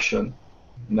selection.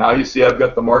 Now you see I've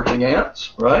got the marching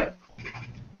ants, right?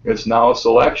 It's now a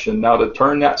selection. Now to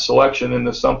turn that selection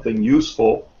into something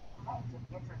useful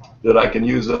that I can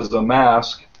use as a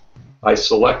mask, I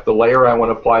select the layer I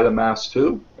want to apply the mask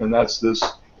to, and that's this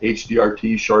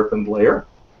HDRT sharpened layer.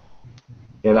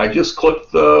 And I just click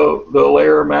the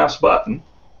layer mask button,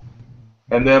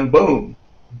 and then boom.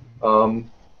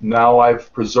 Now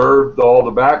I've preserved all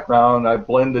the background. I've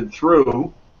blended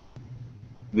through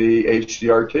the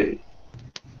HDRT.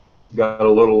 Got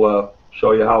a little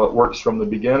show you how it works from the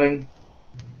beginning.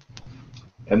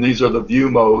 And these are the view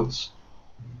modes.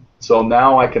 So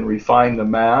now I can refine the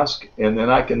mask, and then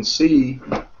I can see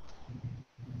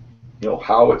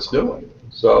how it's doing.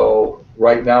 So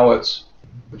right now it's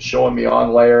showing me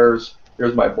on layers.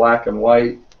 Here's my black and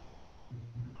white.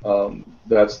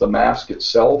 That's the mask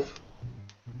itself.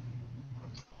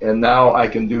 And now I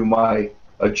can do my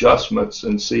adjustments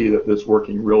and see that it's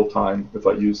working real time if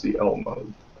I use the L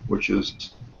mode, which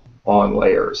is on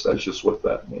layers. That's just what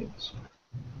that means.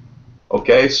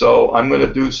 Okay, so I'm going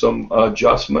to do some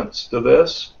adjustments to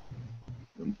this,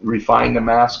 refine the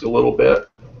mask a little bit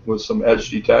with some edge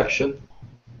detection.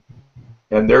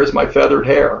 And there's my feathered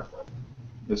hair.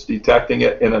 It's detecting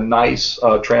it in a nice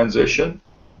transition.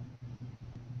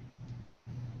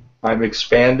 I'm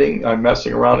expanding, I'm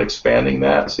messing around expanding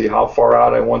that, see how far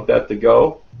out I want that to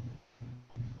go.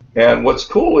 And what's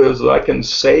cool is that I can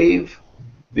save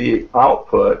the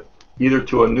output either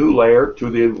to a new layer, to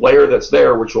the layer that's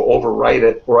there, which will overwrite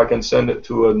it, or I can send it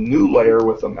to a new layer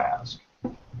with a mask.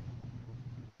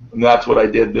 And that's what I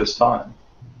did this time.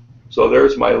 So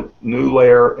there's my new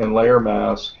layer and layer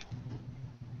mask.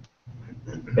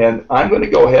 And I'm going to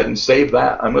go ahead and save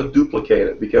that. I'm going to duplicate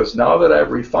it, because now that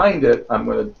I've refined it, I'm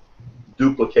going to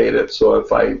duplicate it, so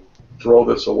if I throw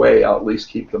this away, I'll at least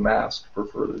keep the mask for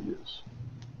further use.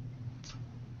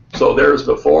 So there's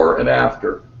before and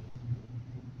after.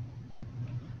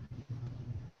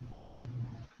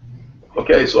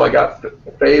 Okay, so I got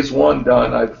phase one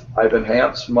done. I've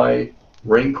enhanced my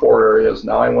ring core areas.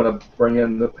 Now I want to bring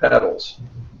in the petals.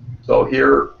 So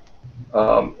here,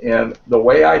 and the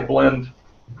way I blend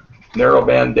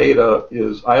narrowband data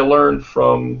is I learned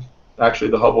from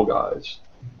actually the Hubble guys.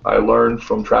 I learned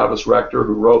from Travis Rector,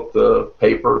 who wrote the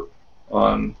paper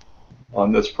on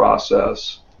this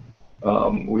process.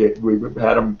 We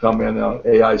had him come in on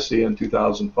AIC in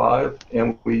 2005,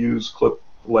 and we use clip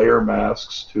layer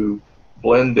masks to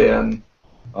blend in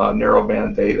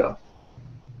narrowband data.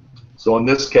 So in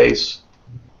this case,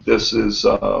 this is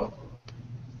the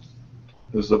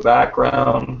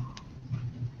background,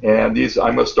 and these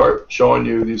I'm going to start showing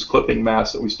you these clipping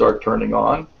masks that we start turning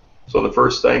on. So the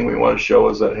first thing we want to show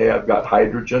is that, hey, I've got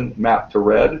hydrogen mapped to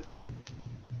red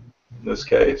in this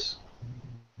case.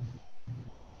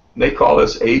 And they call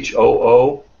this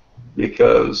HOO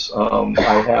because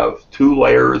I have two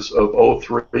layers of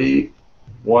O3,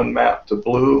 one mapped to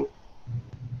blue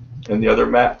and the other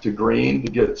mapped to green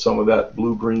to get some of that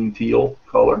blue-green teal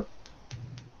color.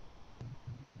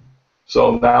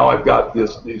 So now I've got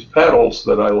these petals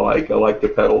that I like. I like the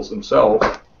petals themselves.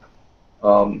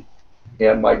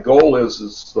 And my goal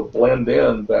is to blend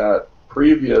in that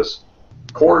previous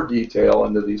core detail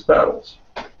into these petals.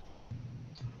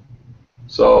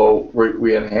 So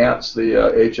we enhance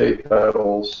the HA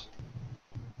petals.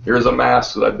 Here's a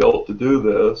mask that I built to do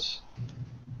this.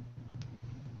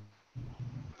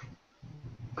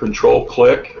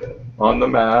 Control-click on the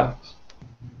mask,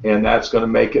 and that's going to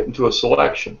make it into a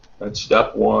selection. That's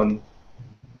step one.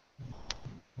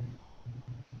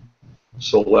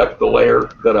 Select the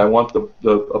layer that I want to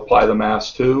apply the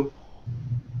mask to,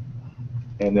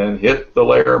 and then hit the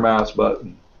layer mask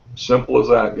button. Simple as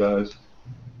that, guys.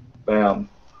 Bam.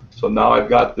 So now I've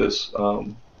got this.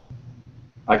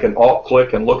 I can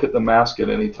alt-click and look at the mask at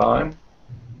any time.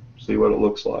 See what it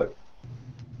looks like.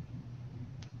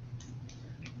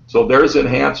 So there's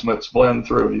enhancements blend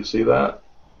through. You see that?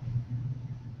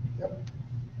 Yep.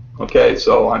 Okay,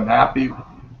 so I'm happy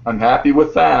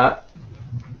with that.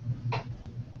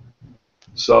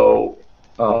 So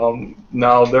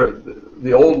now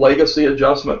the old legacy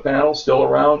adjustment panel still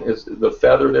around. Is the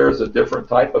feather there is a different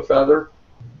type of feather.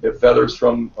 It feathers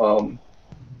from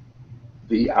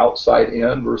the outside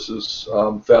in versus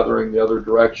feathering the other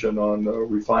direction on the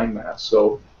refined mask.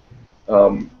 So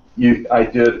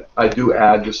I do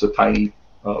add just a tiny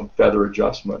feather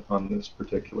adjustment on this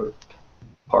particular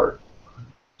part.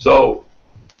 So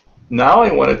now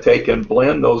I want to take and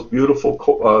blend those beautiful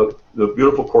the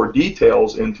beautiful core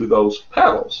details into those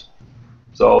petals.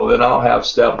 So then I'll have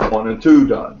step 1 and 2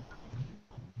 done.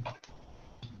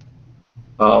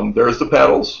 There's the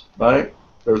petals, right?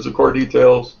 There's the core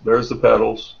details. There's the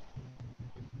petals.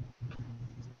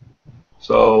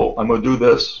 So I'm going to do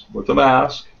this with the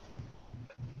mask.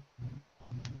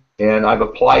 And I've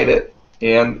applied it,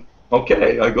 and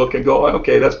okay, I can go,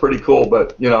 okay, that's pretty cool,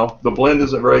 but you know, the blend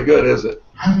isn't very good, is it?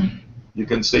 You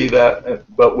can see that,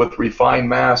 but with refined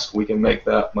mask, we can make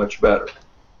that much better.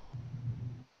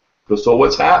 So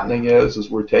what's happening is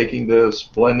we're taking this,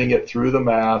 blending it through the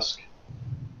mask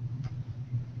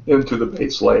into the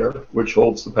base layer, which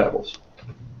holds the petals.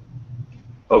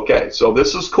 Okay, so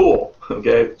this is cool.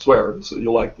 Okay, I swear,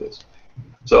 you'll like this.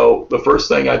 So the first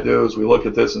thing I do is we look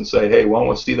at this and say, hey, well, I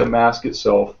want to see the mask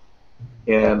itself,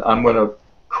 and I'm going to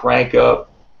crank up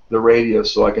the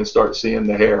radius so I can start seeing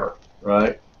the hair,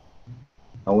 right?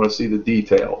 I want to see the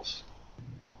details.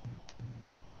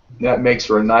 That makes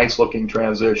for a nice looking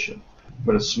transition. I'm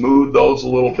going to smooth those a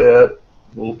little bit,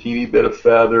 a little teeny bit of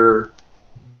feather,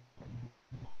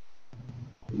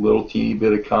 a little teeny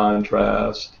bit of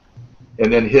contrast,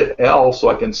 and then hit L so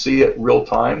I can see it real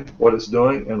time, what it's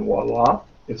doing, and voila,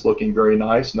 it's looking very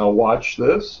nice. Now watch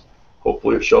this.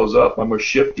 Hopefully it shows up. I'm going to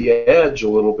shift the edge a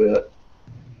little bit,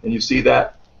 and you see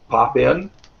that pop in?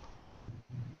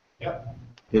 Yep.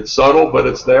 It's subtle, but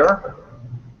it's there.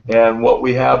 And what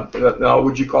we have now,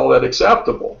 would you call that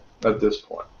acceptable at this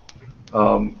point?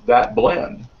 That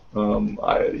blend.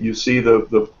 You see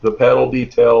the petal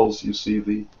details, you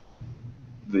see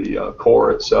the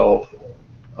core itself,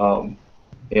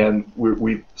 and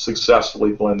we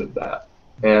successfully blended that.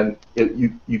 And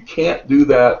you can't do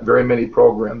that very many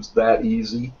programs that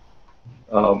easy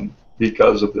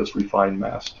because of this refined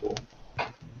mask tool.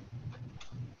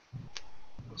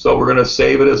 So we're going to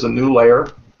save it as a new layer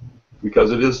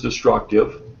because it is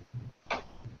destructive.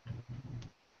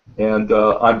 And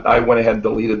I went ahead and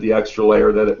deleted the extra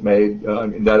layer that it made.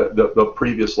 The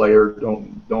previous layer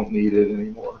don't need it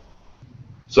anymore.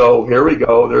 So here we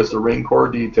go. There's the ring core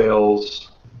details.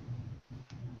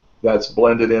 That's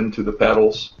blended into the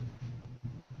petals.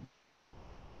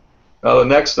 Now the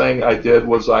next thing I did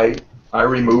was I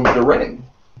removed the ring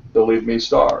to leave me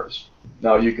stars.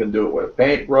 Now you can do it with a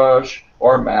paintbrush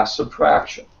or mask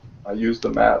subtraction. I used the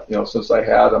mask, since I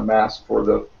had a mask for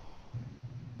the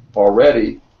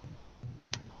already,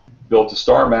 built a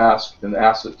star mask and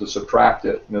asked it to subtract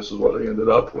it, and this is what I ended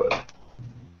up with.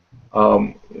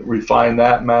 Refine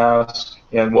that mask,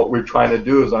 and what we're trying to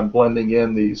do is I'm blending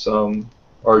in these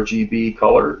RGB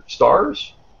color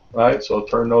stars, right? So I'll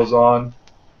turn those on,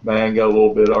 bang, got a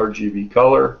little bit of RGB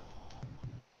color.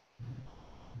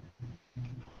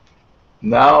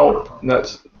 Now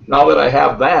that I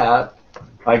have that,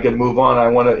 I can move on. I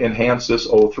want to enhance this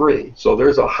O3. So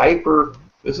there's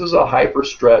this is a hyper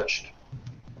stretched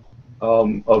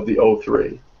of the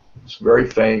O3. It's very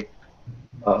faint.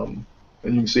 And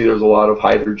you can see there's a lot of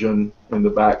hydrogen in the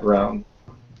background.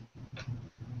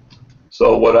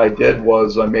 So what I did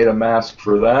was I made a mask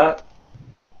for that.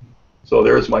 So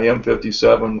there's my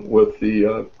M57 with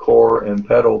the core and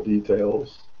pedal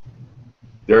details.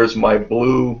 There's my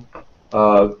blue,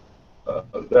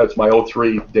 that's my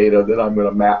O3 data that I'm going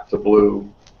to map to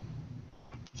blue.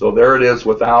 So there it is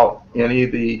without any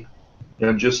of the,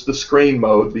 just the screen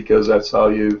mode, because that's how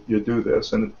you do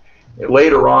this. And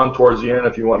later on, towards the end,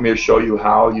 if you want me to show you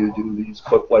how you do these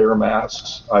clip layer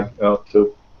masks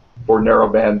for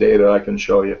narrowband data, I can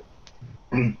show you.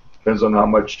 Depends on how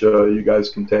much you guys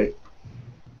can take.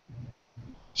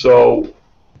 So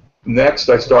next,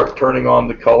 I start turning on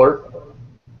the color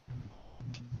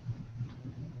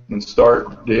and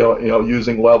start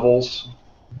using levels,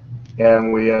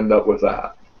 and we end up with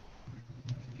that.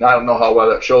 Now, I don't know how well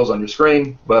that shows on your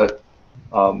screen, but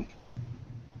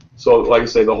so like I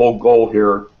say, the whole goal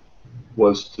here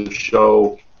was to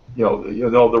show,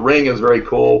 the ring is very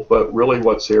cool, but really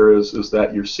what's here is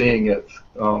that you're seeing it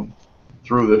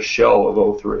through the shell of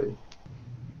O3.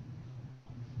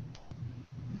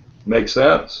 Make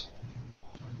sense?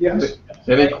 Yes.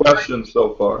 Any questions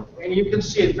so far? And you can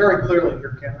see it very clearly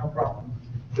here, Ken, no problem.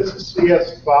 This is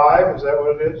CS5, is that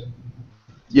what it is?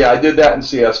 Yeah, I did that in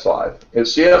CS5. And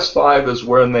CS5 is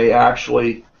when they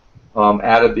actually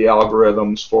added the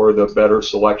algorithms for the better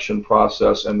selection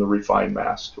process and the refined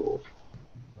mask tools.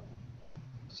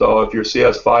 So if you're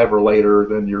CS5 or later,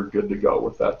 then you're good to go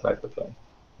with that type of thing.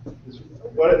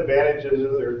 What advantages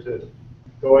are there to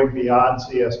going beyond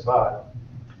CS5?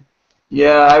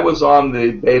 Yeah, I was on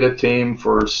the beta team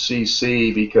for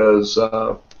CC because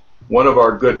one of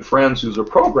our good friends who's a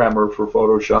programmer for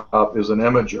Photoshop is an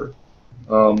imager.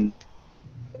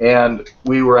 And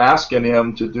we were asking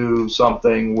him to do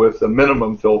something with a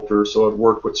minimum filter so it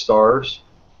worked with stars.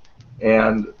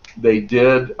 And they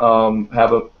did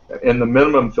have in the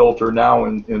minimum filter now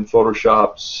in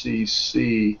Photoshop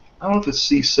CC, I don't know if it's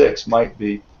C6, might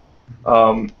be,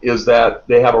 is that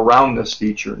they have a roundness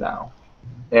feature now.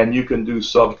 And you can do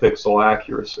sub-pixel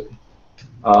accuracy.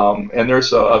 And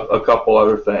there's a couple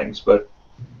other things, but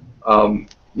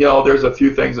there's a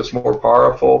few things that's more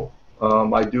powerful.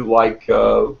 I do like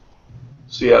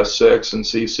CS6 and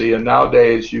CC, and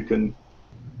nowadays you can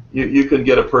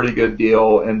get a pretty good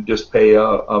deal and just pay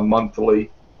a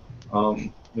monthly,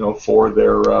 for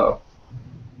their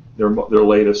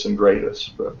latest and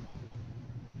greatest. But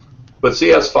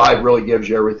CS5 really gives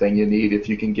you everything you need. If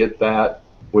you can get that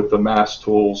with the mask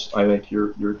tools, I think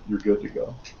you're good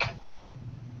to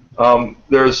go.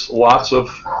 There's lots of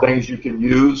things you can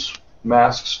use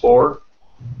masks for.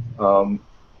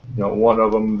 One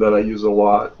of them that I use a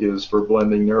lot is for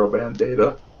blending narrowband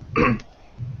data.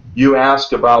 You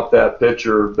asked about that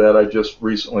picture that I just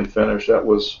recently finished. That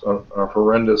was a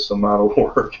horrendous amount of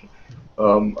work.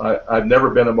 I've never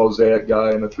been a mosaic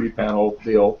guy in a 3-panel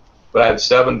deal, but I had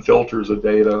 7 filters of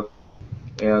data,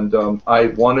 and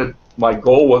my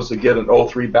goal was to get an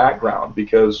O3 background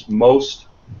because but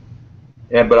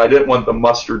I didn't want the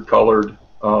mustard colored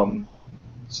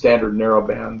standard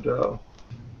narrowband.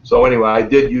 So anyway, I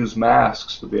did use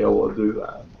masks to be able to do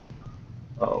that.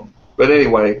 But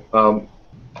anyway,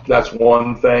 that's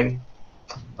one thing.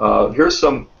 Here's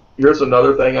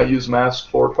another thing I use masks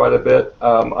for quite a bit.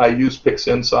 I use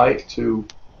PixInsight to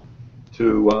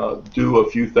do a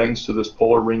few things to this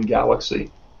polar ring galaxy.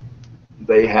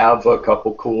 They have a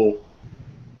couple cool,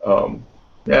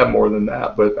 more than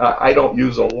that, but I don't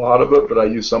use a lot of it, but I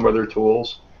use some of their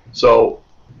tools. So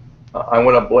I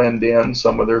want to blend in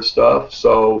some of their stuff.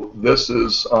 So this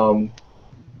is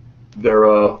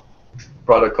their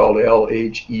product called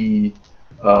LHE,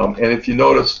 and if you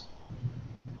notice,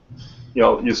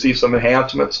 you see some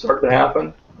enhancements start to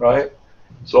happen, right?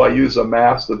 So I use a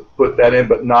mask to put that in,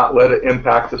 but not let it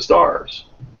impact the stars,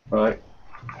 right?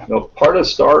 Part of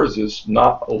stars is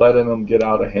not letting them get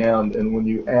out of hand, and when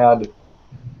you add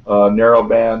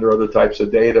narrowband or other types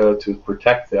of data to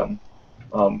protect them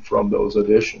from those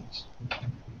additions.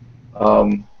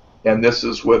 And this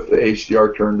is with the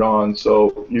HDR turned on.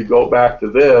 So you go back to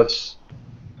this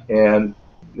and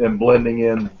then blending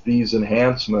in these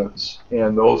enhancements,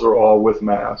 and those are all with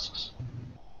masks.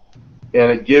 And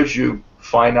it gives you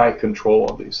finite control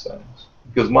of these things.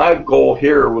 Because my goal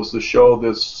here was to show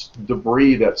this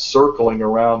debris that's circling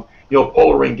around. You know,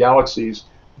 polar ring galaxies,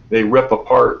 they rip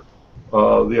apart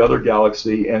the other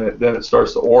galaxy, and then it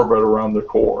starts to orbit around the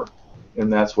core.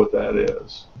 And that's what that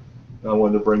is. I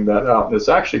wanted to bring that out. And it's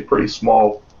actually pretty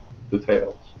small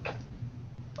details.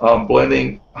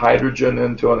 Blending hydrogen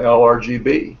into an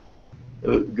LRGB,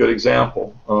 a good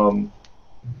example.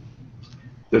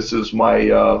 This is my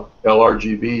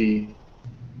LRGB,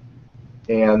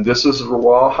 and this is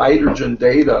raw hydrogen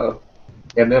data.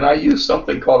 And then I use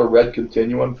something called a red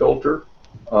continuum filter,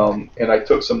 and I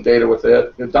took some data with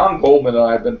it. Don Goldman and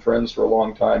I have been friends for a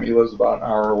long time. He lives about an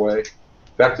hour away.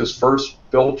 In fact, his first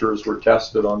filters were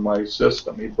tested on my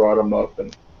system. He brought them up,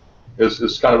 and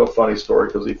it's kind of a funny story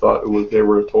because he thought they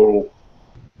were a total,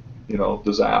 you know,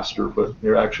 disaster, but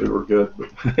they actually were good.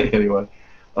 But anyway,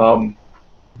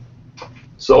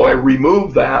 so I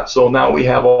removed that. So now we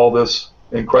have all this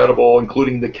incredible,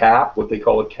 including the cap, what they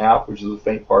call a cap, which is a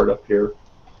faint part up here.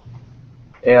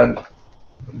 And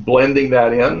blending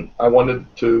that in, I wanted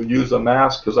to use a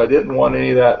mask because I didn't want any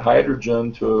of that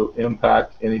hydrogen to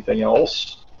impact anything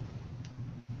else.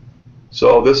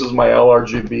 So this is my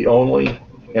LRGB only,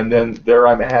 and then there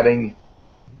I'm adding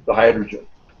the hydrogen,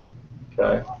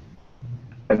 okay?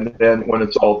 And then when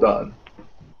it's all done,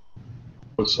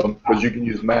 with some, because you can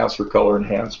use mask or color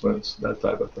enhancements, that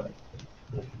type of thing.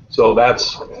 So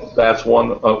that's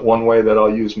one way that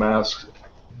I'll use masks.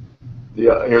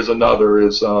 Here's another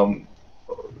is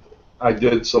I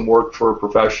did some work for a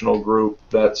professional group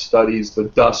that studies the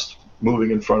dust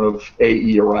moving in front of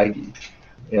AISIG,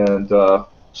 and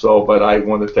but I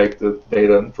want to take the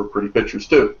data for pretty pictures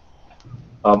too.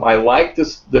 I like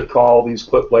to call these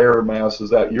clip layer masks is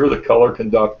that you're the color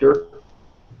conductor,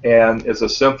 and it's a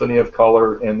symphony of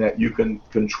color, and that you can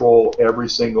control every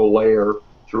single layer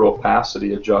through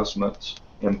opacity adjustments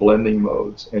and blending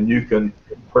modes, and you can,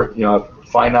 you know,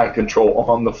 finite control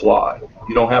on the fly.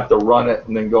 You don't have to run it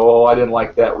and then go, oh, I didn't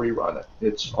like that, rerun it.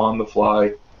 It's on the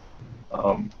fly,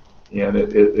 and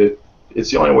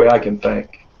it's the only way I can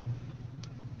think.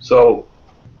 So,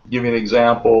 give you an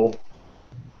example.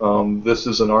 This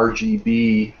is an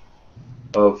RGB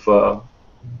of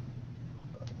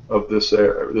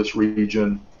this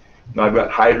region, and I've got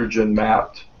hydrogen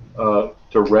mapped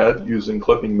to red using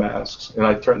clipping masks,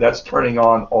 and that's turning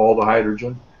on all the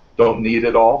hydrogen. Don't need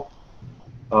it all.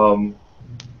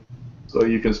 So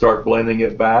you can start blending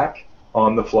it back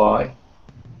on the fly,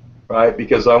 right?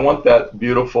 Because I want that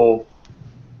beautiful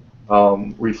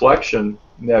reflection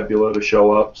nebula to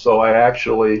show up. So I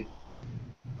actually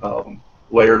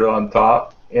layered it on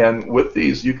top, and with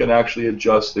these you can actually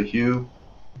adjust the hue.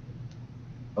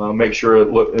 Make sure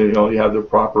you have the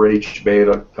proper H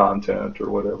beta content or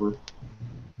whatever.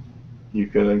 You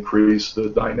can increase the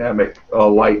dynamic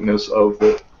lightness of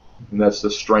it, and that's the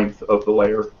strength of the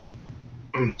layer.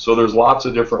 So there's lots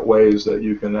of different ways that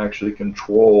you can actually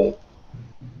control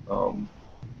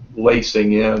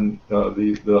lacing in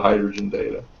the hydrogen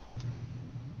data.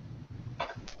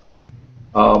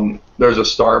 There's a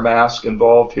star mask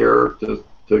involved here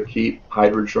to keep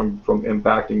hydrogen from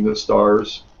impacting the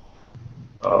stars.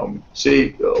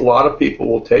 See, a lot of people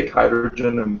will take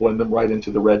hydrogen and blend them right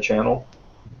into the red channel,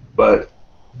 but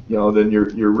you know, then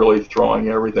you're really throwing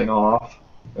everything off.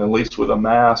 And at least with a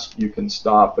mask, you can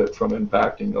stop it from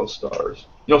impacting those stars.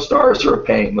 You know, stars are a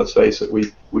pain. Let's face it.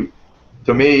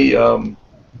 To me, you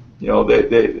know,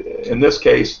 they in this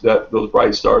case, those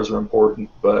bright stars are important,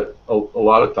 but a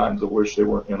lot of times I wish they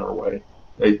weren't in our way.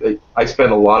 I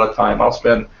spend a lot of time. I'll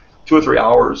spend 2 or 3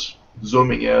 hours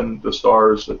zooming in the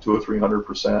stars at 200 or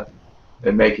 300%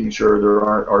 and making sure there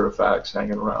aren't artifacts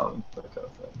hanging around, that kind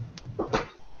of thing.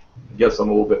 I guess I'm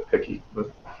a little bit picky, but.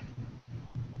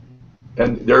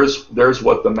 And there's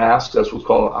what the mask, that's what's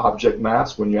called an object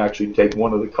mask, when you actually take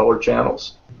one of the color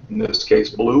channels, in this case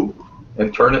blue,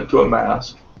 and turn it into a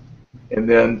mask. And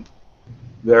then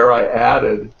there I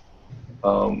added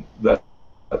that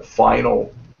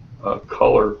final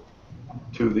color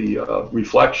to the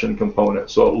reflection component,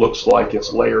 so it looks like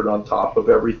it's layered on top of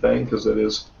everything, because it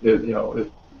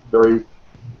very,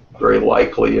 very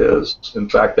likely is. In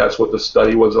fact, that's what the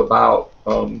study was about.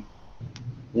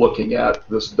 Looking at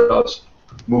this dust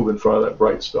move in front of that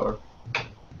bright star.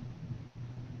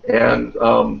 And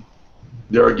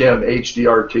there again,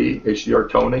 HDR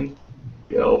toning,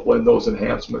 blend those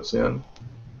enhancements in,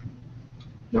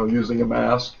 using a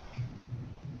mask.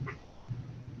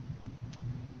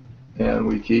 And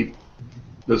we keep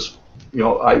this,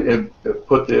 I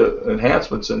put the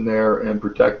enhancements in there and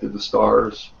protected the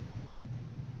stars,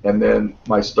 and then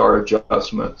my star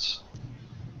adjustments.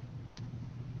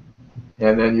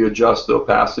 And then you adjust the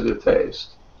opacity of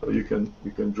taste. So you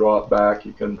can draw it back,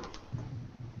 you can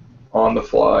on the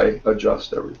fly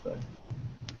adjust everything.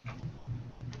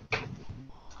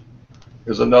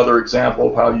 Here's another example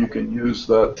of how you can use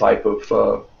the type of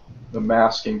the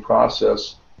masking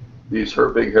process. These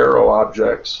big Haro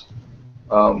objects,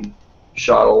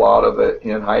 shot a lot of it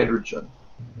in hydrogen,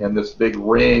 and this big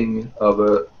ring of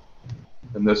it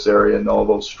in this area and all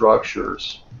those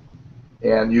structures,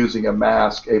 and using a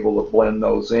mask able to blend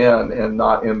those in and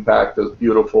not impact the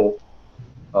beautiful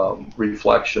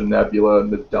reflection nebula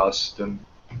and the dust and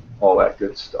all that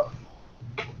good stuff.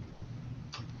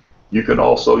 You can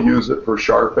also use it for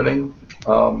sharpening.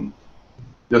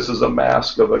 This is a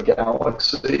mask of a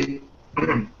galaxy,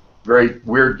 very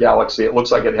weird galaxy. It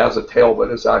looks like it has a tail, but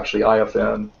it's actually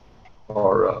IFN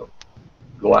or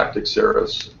Galactic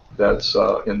Cirrus that's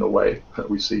in the way.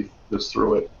 We see this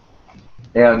through it.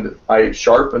 And I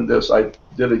sharpened this. I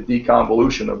did a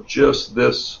deconvolution of just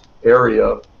this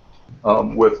area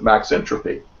with max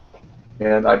entropy,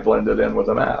 and I blended in with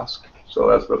a mask. So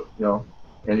that's what,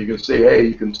 and you can see, hey,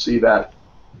 you can see that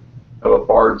of a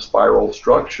barred spiral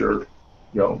structure,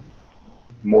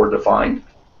 more defined,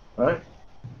 right?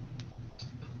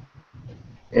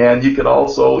 And you can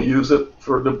also use it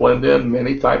to blend in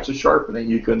many types of sharpening.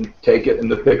 You can take it in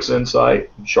the PixInsight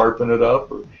and sharpen it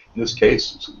up, or in this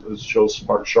case, it shows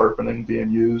smart sharpening being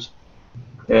used,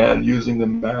 and using the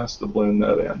mask to blend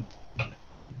that in.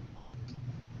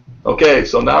 Okay,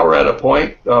 so now we're at a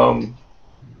point,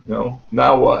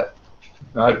 now what?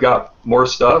 I've got more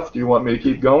stuff. Do you want me to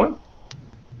keep going?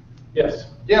 Yes.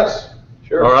 Yes.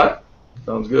 Sure. All right,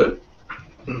 sounds good.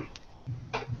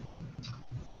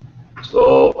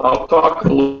 So I'll talk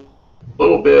a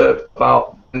little bit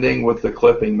about blending with the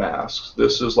clipping masks.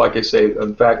 This is, like I say,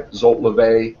 in fact, Zolt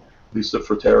Levay, Lisa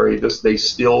Fratteri, they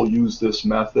still use this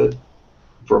method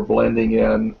for blending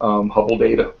in Hubble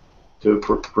data to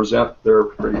present their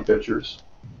pretty pictures.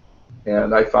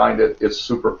 And I find it's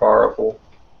super powerful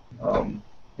and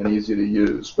easy to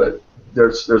use. But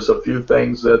there's a few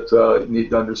things that you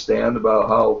need to understand about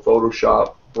how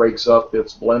Photoshop breaks up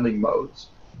its blending modes.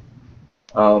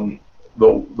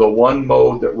 The one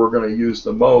mode that we're going to use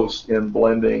the most in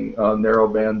blending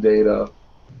narrowband data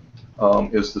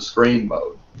is the screen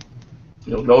mode.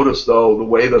 You'll notice, though, the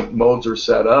way the modes are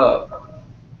set up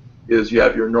is you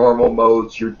have your normal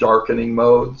modes, your darkening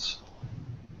modes,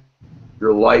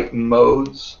 your lighten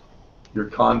modes, your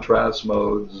contrast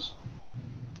modes.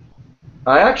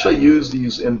 I actually use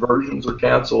these inversions or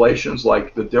cancellations,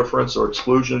 like the difference or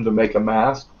exclusion, to make a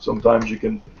mask. Sometimes you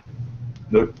can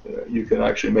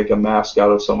actually make a mask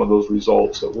out of some of those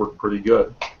results that work pretty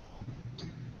good.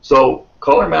 So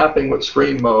color mapping with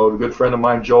screen mode, a good friend of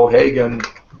mine, Joe Hagan,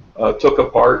 took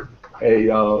apart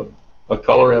a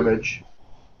color image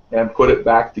and put it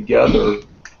back together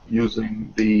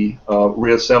using the,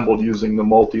 reassembled using the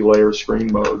multi-layer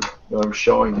screen mode that I'm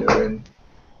showing you. And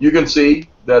you can see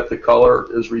that the color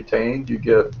is retained. You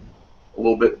get a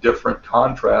little bit different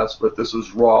contrast, but this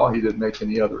is raw. He didn't make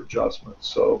any other adjustments.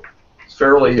 So it's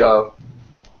fairly, and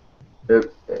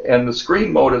the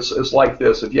screen mode is like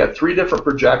this. If you had 3 different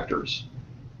projectors,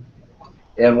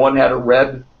 and one had a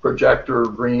red projector,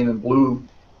 green, and blue,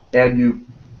 and you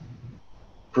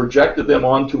projected them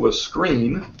onto a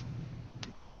screen,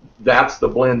 that's the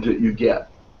blend that you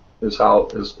get, is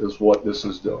what this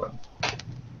is doing.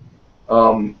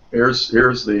 Here's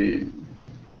the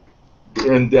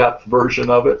in-depth version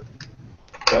of it.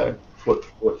 Okay, what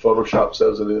Photoshop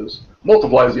says it is.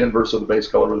 Multiplies the inverse of the base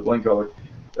color with the blend color.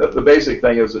 The basic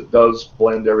thing is it does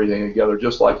blend everything together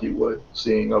just like you would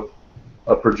seeing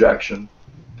a projection.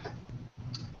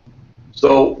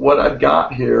 So what I've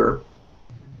got here,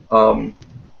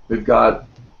 we've got,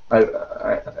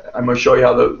 I'm going to show you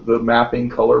how the mapping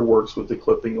color works with the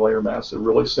clipping layer mask. They're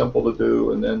really simple to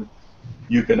do, and then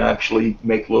you can actually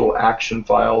make little action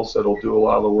files that'll do a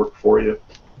lot of the work for you.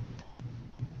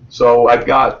 So I've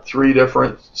got 3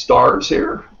 different stars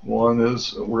here. One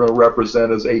is, we're going to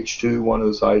represent as H2, one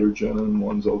is hydrogen, and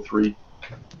one's O3.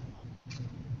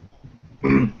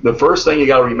 The first thing you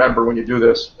got to remember when you do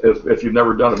this, if you've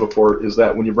never done it before, is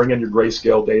that when you bring in your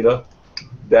grayscale data,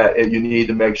 that you need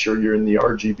to make sure you're in the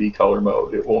RGB color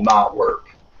mode. It will not work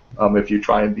if you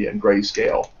try and be in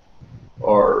grayscale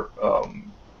or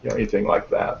anything like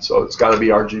that. So it's got to be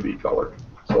RGB color.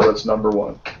 So that's number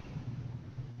one.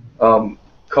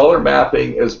 Color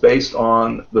mapping is based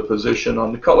on the position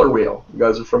on the color wheel. You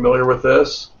guys are familiar with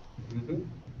this? Mm-hmm.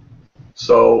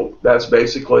 So that's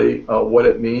basically what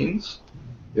it means,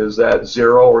 is that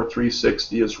 0 or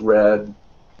 360 is red,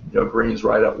 you know, green's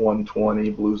right at 120,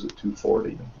 blue's at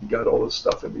 240. You got all this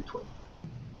stuff in between.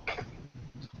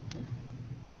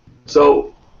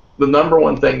 So the number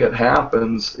one thing that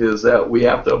happens is that we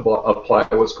have to apply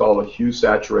what's called a hue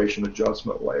saturation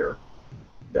adjustment layer.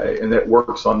 Okay, and it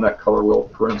works on that color wheel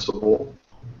principle.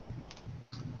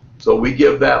 So we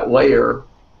give that layer,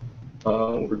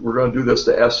 we're going to do this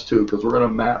to S2 because we're going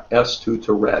to map S2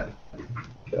 to red.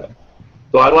 Okay.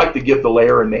 So I like to give the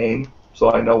layer a name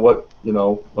so I know what, you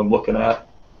know, I'm looking at.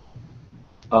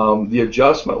 The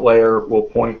adjustment layer will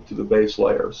point to the base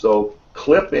layer. So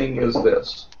clipping is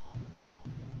this.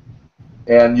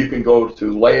 And you can go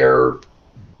to layer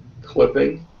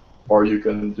clipping, or you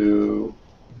can do,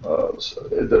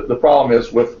 the problem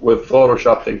is with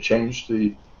Photoshop, they've changed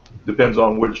the, depends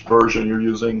on which version you're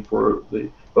using for the,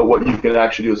 but what you can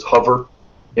actually do is hover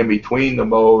in between the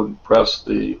mode, press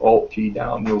the Alt key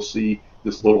down, you'll see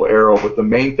this little arrow. But the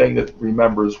main thing that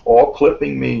remember is all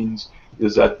clipping means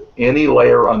is that any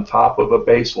layer on top of a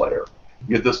base layer,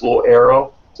 you get this little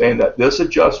arrow saying that this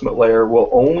adjustment layer will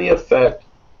only affect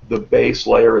the base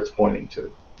layer it's pointing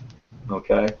to.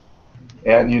 Okay?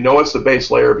 And you know it's the base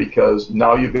layer because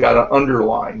now you've got an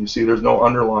underline. You see there's no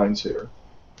underlines here.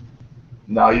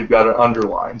 Now you've got an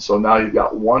underline. So now you've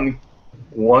got one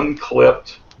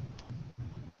clipped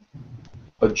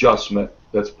adjustment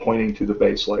that's pointing to the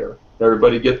base layer.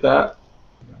 Everybody get that?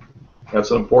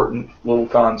 That's an important little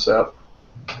concept.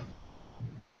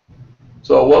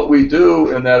 So what we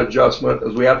do in that adjustment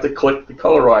is we have to click the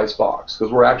colorize box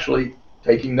because we're actually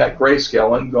taking that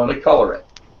grayscale and going to color it.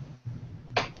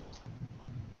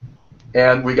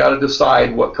 And we got to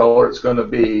decide what color it's going to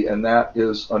be, and that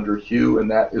is under hue, and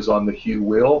that is on the hue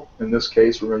wheel. In this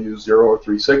case, we're going to use 0 or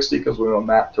 360 because we're going to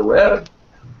map to red.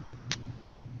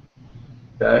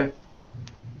 Okay.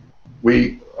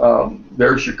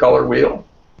 There's your color wheel,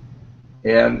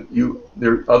 and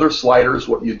there are other sliders.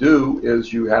 What you do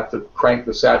is you have to crank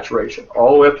the saturation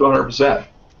all the way up to 100%,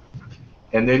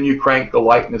 and then you crank the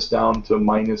lightness down to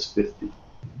 -50.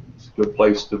 It's a good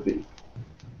place to be.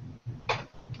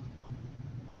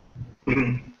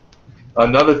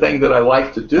 Another thing that I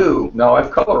like to do, now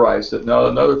I've colorized it, now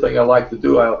another thing I like to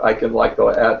do, I can like to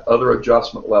add other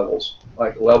adjustment levels,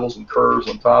 like levels and curves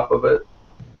on top of it.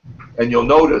 And you'll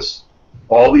notice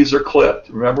all these are clipped.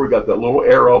 Remember, we got that little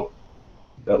arrow.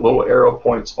 That little arrow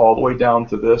points all the way down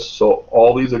to this, so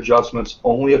all these adjustments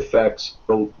only affects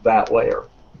that layer.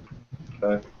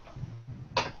 Okay.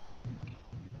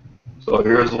 So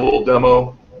here's a little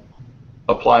demo,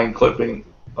 applying clipping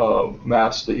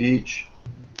mask to each.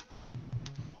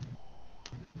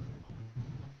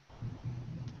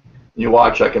 You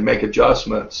watch, I can make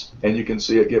adjustments, and you can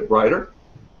see it get brighter.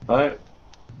 All right.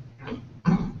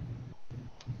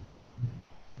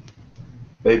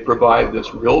 They provide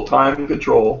this real-time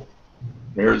control.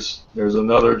 There's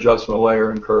another adjustment layer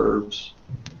and curves.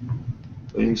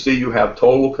 So you can see you have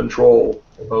total control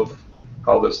of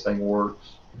how this thing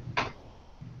works.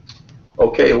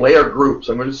 Okay, layer groups.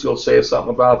 I'm just going to say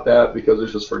something about that because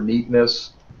it's just for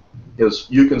neatness. Is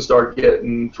you can start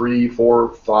getting 3, 4,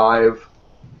 5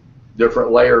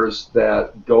 different layers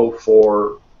that go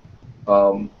for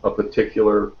a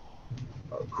particular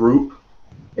group,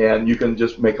 and you can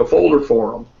just make a folder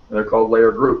for them. And they're called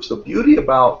layer groups. The beauty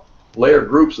about layer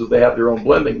groups is they have their own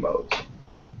blending modes.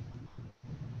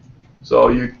 So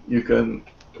you can,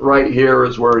 right here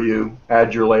is where you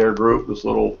add your layer group, this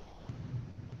little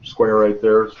square right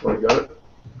there is where I got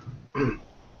it.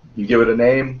 You give it a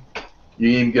name. You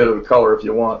even give it a color if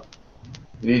you want.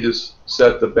 You need to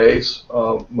set the base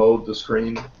mode to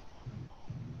screen.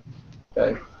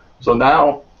 Okay. So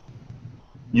now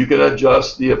you can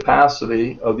adjust the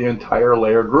opacity of the entire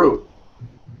layer group.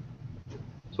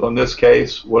 So in this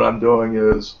case, what I'm doing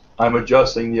is I'm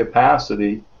adjusting the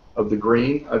opacity of the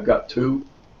green. I've got 2.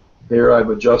 Here I'm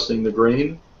adjusting the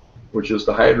green, which is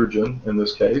the hydrogen in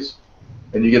this case.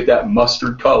 And you get that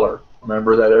mustard color.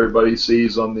 Remember that everybody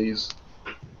sees on these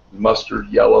mustard,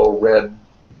 yellow, red,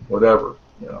 whatever.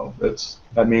 You know,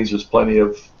 that means there's plenty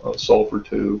of sulfur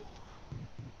too,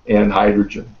 and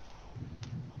hydrogen.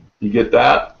 You get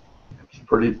that? It's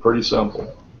pretty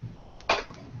simple.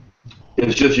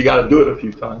 It's just you got to do it a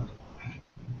few times.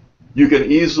 You can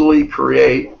easily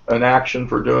create an action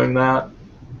for doing that.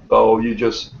 So you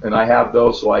just, and I have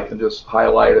those, so I can just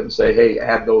highlight it and say, hey,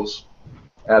 add those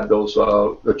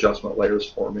adjustment layers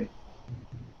for me.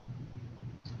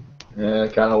 And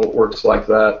it kind of works like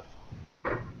that.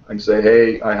 can say,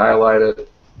 hey, I highlight it,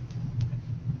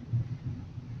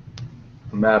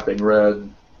 mapping red,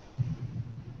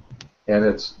 and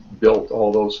it's built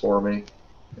all those for me,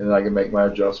 and then I can make my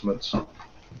adjustments.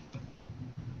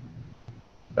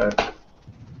 Okay.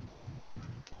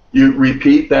 You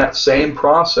repeat that same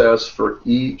process for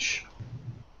each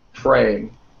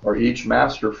frame or each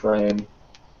master frame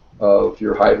of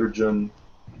your hydrogen,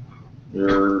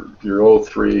 your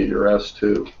O3, your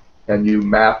S2, and you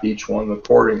map each one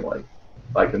accordingly.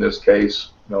 Like in this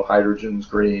case, hydrogen's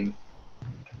green.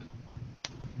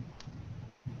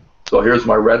 So here's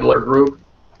my red layer group,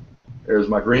 here's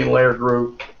my green layer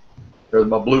group, here's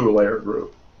my blue layer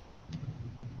group.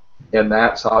 And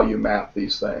that's how you map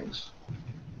these things.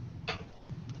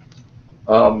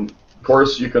 Of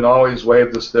course, you can always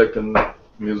wave the stick and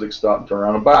music stop and turn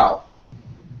around and bow.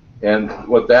 And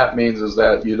what that means is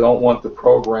that you don't want the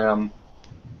program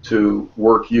to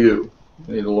work you.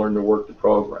 You need to learn to work the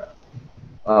program.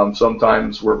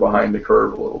 Sometimes we're behind the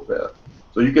curve a little bit.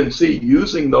 So you can see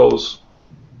using those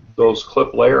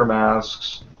clip layer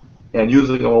masks and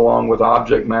using them along with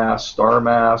object masks, star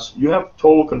masks, you have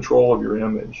total control of your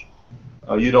image.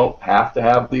 You don't have to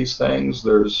have these things.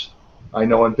 I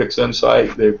know in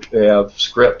PixInsight they have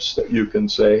scripts that you can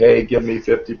say, hey, give me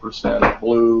 50%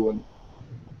 blue and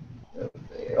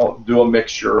do a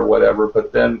mixture or whatever.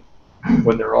 But then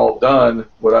when they're all done,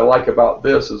 what I like about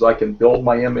this is I can build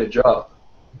my image up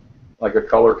like a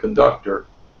color conductor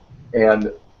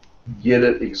and get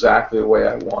it exactly the way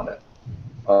I want it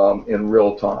in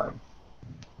real time.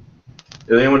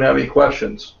 Does anyone have any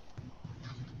questions?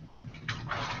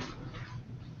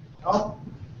 No?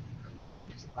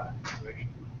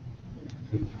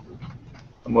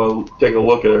 I'm going to take a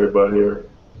look at everybody here.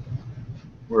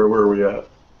 Where are we at?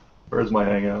 Where's my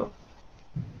hangout?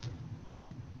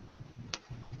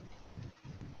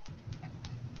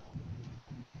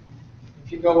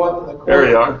 If you go up in the corner. There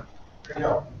you are. There you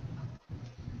go.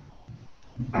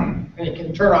 And you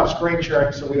can turn off screen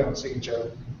sharing so we don't see each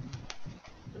other.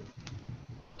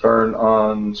 Turn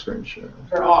on screen share.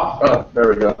 Turn off. Oh, there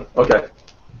we go. Okay.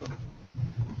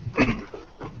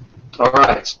 All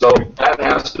right, so that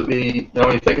has to be,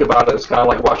 when you think about it, it's kind of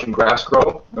like watching grass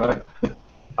grow, right?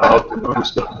 Out to move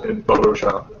stuff in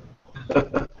Photoshop.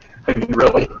 I mean,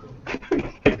 really,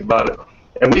 think about it.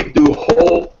 And we do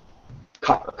whole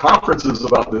conferences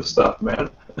about this stuff, man.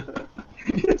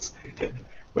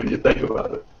 When you think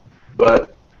about it.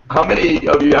 But how many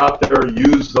of you out there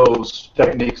use those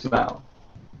techniques now?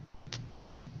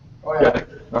 Oh, yeah. Okay.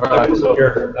 All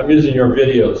right. I'm using your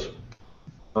videos.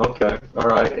 Okay. All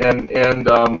right.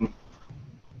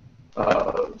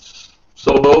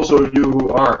 So those of you who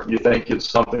aren't, you think it's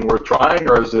something worth trying,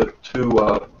 or is it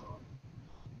too?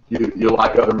 You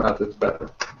like other methods better?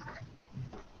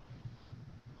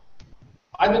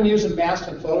 I've been using mask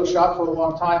in Photoshop for a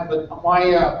long time, but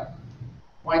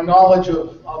my knowledge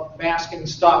of masking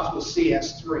stops with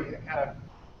CS3.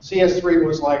 CS3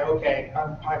 was like, okay,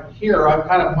 I'm here. I've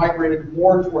kind of migrated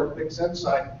more toward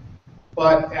PixInsight.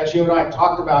 But as you and I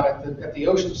talked about at the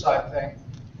Oceanside thing,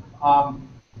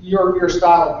 your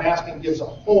style of masking gives a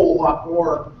whole lot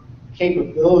more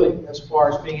capability as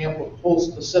far as being able to pull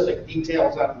specific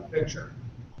details out of the picture.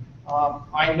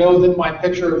 I know that my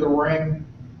picture of the ring,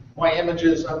 my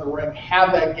images of the ring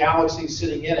have that galaxy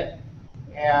sitting in it.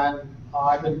 And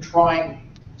I've been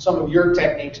trying some of your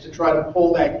techniques to try to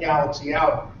pull that galaxy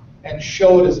out and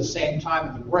show it at the same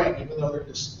time in the ring, even though they're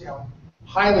just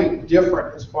highly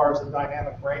different as far as the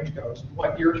dynamic range goes.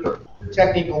 What your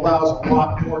technique allows a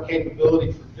lot more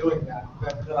capability for doing that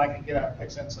than I can get out of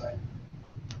PixInsight.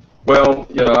 Well,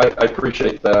 I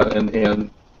appreciate that,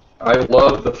 and I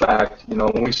love the fact,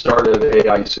 when we started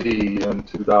AIC in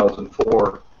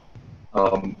 2004,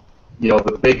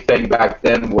 the big thing back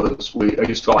then was I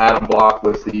used to call atom block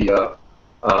with the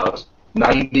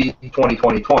 90, 20,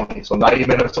 20, 20. So 90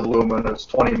 minutes of luminance,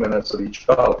 20 minutes of each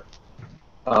color.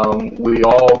 We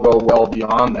all go well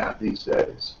beyond that these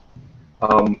days.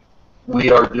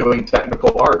 We are doing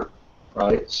technical art,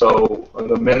 right? So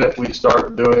the minute we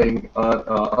start doing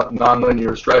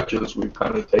nonlinear stretches, we've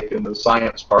kind of taken the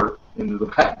science part into the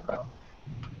background.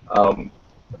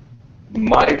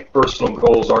 My personal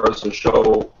goals are to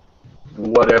show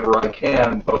whatever I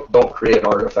can, but don't create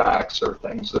artifacts or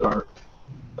things that aren't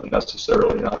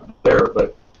necessarily not there.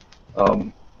 But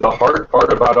the hard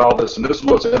part about all this, and this is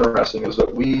what's interesting, is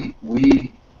that we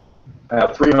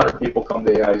have 300 people come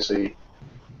to AIC.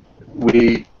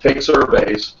 We take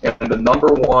surveys, and the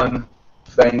number one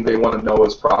thing they want to know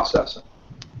is processing.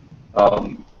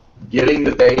 Getting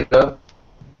the data,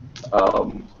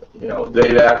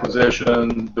 data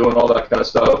acquisition, doing all that kind of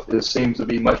stuff, it seems to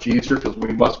be much easier because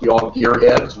we must be all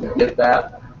gearheads. We get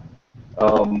that.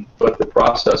 But the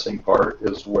processing part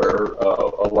is where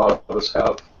a lot of us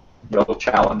have,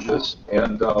 challenges,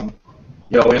 and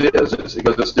it's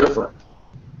because it's different.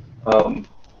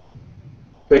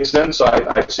 Fixed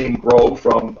Insight I've seen grow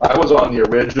from. I was on the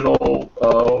original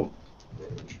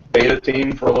beta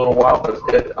team for a little while,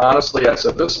 but honestly, I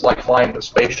said this is like flying the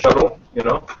space shuttle, and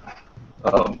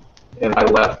I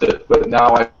left it. But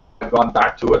now I've gone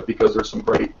back to it because there's some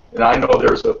great, and I know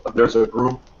there's a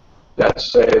group that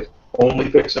say only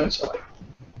Fixed Insight.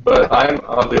 But I'm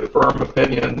of the firm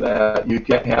opinion that you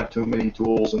can't have too many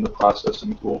tools in the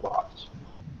processing toolbox.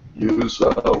 Use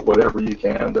whatever you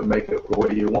can to make it the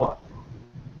way you want.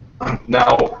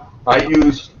 Now, I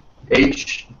use a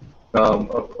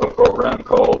program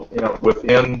called,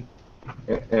 within,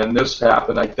 and this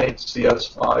happened, I think,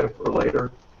 CS5 or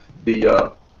later,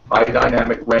 the high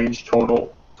dynamic range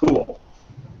tonal tool.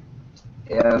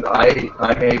 And I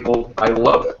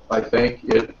love it. I think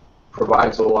it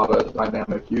provides a lot of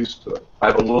dynamic use to it. I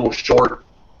have a little short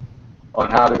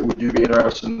on would you be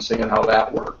interested in seeing how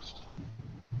that works?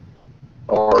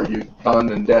 Or are you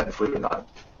done and dead for tonight?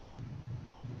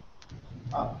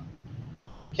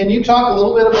 Can you talk a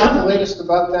little bit about the latest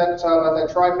about that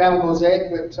tri-panel mosaic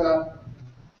that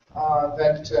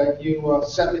you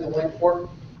sent me the link for?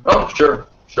 Oh, sure.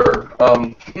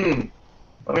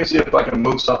 Let me see if I can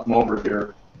move something over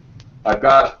here. I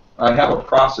have a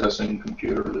processing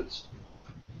computer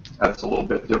that's a little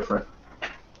bit different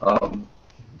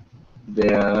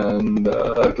than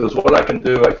because what I can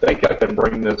do, I think I can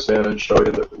bring this in and show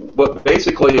you that. What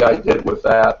basically I did with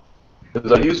that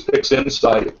is I used Fixed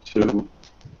Insight to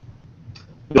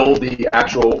build the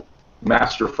actual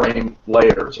master frame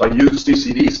layers. I used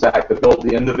CCD Stack to build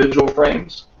the individual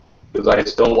frames because I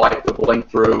still like to blink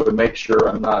through and make sure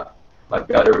I've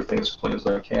got everything as clean as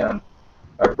I can.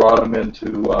 I brought them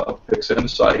into Fixed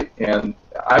Insight, and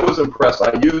I was impressed.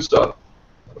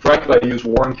 Frankly, I used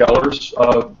Warren Keller's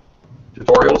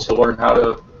tutorials to learn how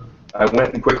to. I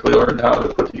went and quickly learned how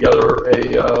to put together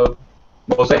a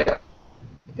mosaic,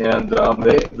 and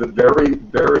they're very,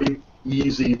 very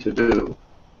easy to do.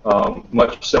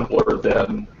 Much simpler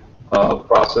than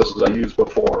processes I used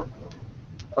before.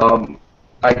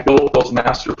 I built those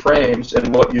master frames,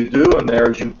 and what you do in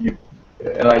there is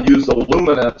and I use the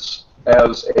luminance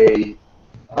as a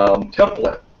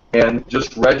template and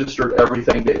just registered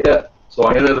everything to it. So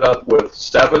I ended up with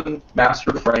 7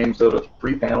 master frames that are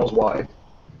 3 panels wide.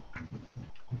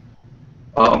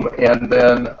 And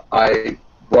then I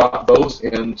brought those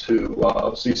into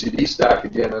CCD Stack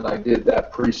again, and I did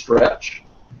that pre-stretch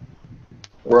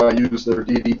where I used their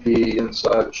DDP and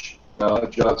such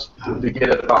just to get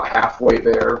it about halfway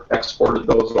there, exported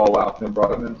those all out, and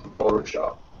brought them into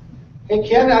Photoshop. Hey,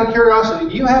 Ken, out of curiosity,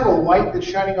 do you have a light that's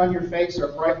shining on your face, or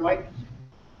a bright light?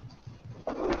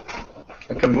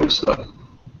 I can move stuff.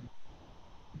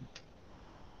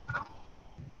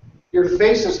 Your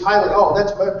face is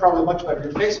that's probably much better.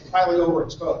 Your face is highly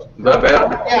overexposed. Is that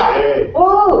bad? Yeah. Hey.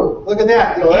 Oh, look at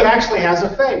that. He actually has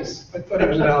a face. I thought it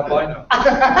was an albino.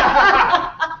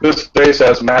 This face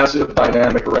has massive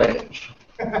dynamic range.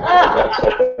 That's,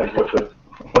 I think,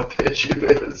 what the issue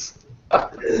is.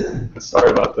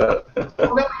 Sorry about that.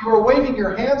 Well, no, you were waving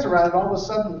your hands around, and all of a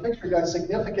sudden the picture got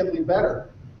significantly better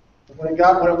when it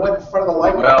went in front of the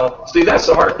light. Well, see, that's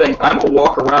the hard thing. I'm a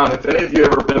walk around. If any of you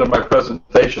ever been to my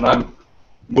presentation, I'm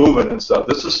moving and stuff.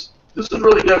 This is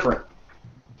really different.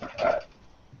 All right.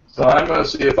 So I'm going to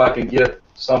see if I can get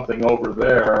something over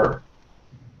there.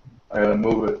 I'm going to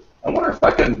move it. I wonder if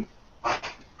I can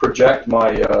project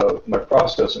my my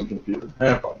processing computer.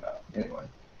 Anyway,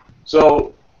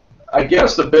 so I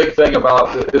guess the big thing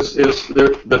about this is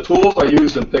the tools I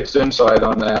used in Fixed Insight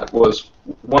on that was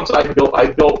once I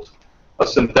built a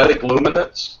synthetic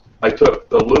luminance. I took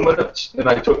the luminance and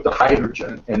I took the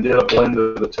hydrogen and did a blend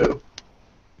of the two.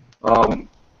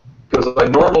 Because I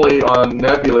normally on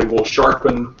nebulae will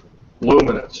sharpen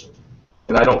luminance,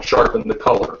 and I don't sharpen the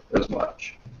color as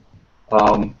much.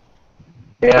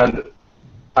 And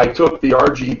I took the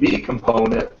RGB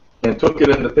component and took it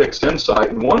into Fixed Insight.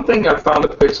 And one thing I found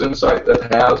at Fixed Insight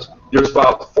there's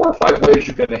about 4 or 5 ways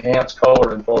you can enhance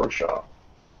color in Photoshop,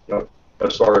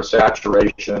 as far as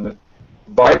saturation.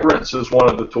 Vibrance is one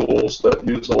of the tools that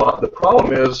use a lot. The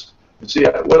problem is, see,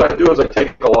 what I do is I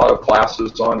take a lot of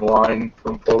classes online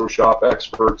from Photoshop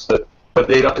experts but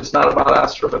it's not about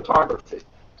astrophotography.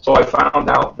 So I found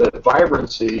out that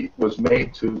vibrancy was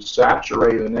made to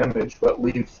saturate an image but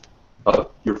leave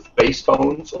your face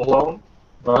tones alone,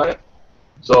 right?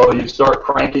 So you start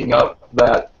cranking up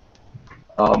that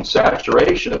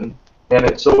saturation,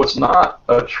 and so it's not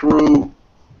a true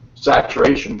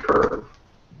saturation curve.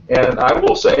 And I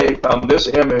will say on this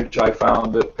image I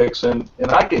found that PixIn,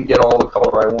 and I can get all the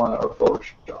color I want out of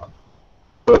Photoshop,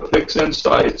 but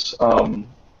PixInsight's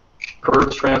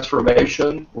curve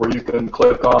transformation, where you can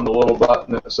click on the little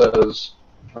button that says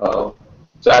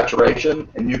saturation,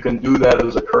 and you can do that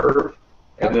as a curve,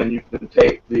 and then you can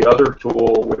take the other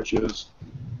tool, which is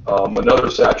another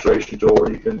saturation tool,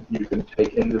 where you can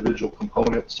take individual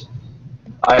components.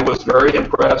 I was very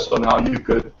impressed on how you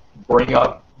could bring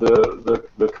up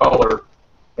the color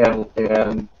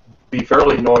and be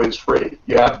fairly noise free.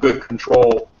 You have good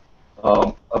control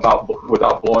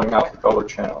without blowing out the color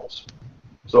channels.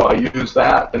 So I used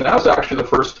that, and that was actually the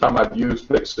first time I've used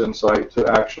PixInsight to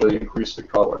actually increase the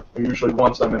color. Usually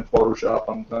once I'm in Photoshop,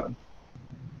 I'm done.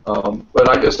 But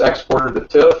I just exported the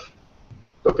TIFF,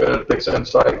 took it into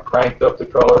PixInsight, cranked up the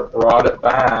color, brought it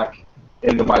back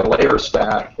into my layer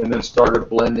stack, and then started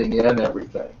blending in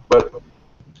everything. But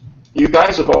you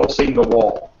guys have all seen the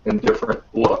wall in different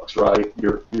looks, right?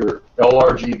 Your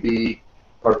LRGB,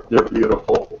 they're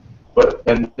beautiful,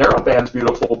 and narrowband's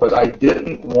beautiful. But I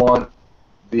didn't want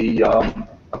the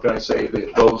how can I say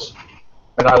those?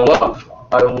 And I love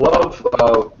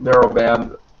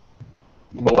narrowband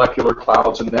molecular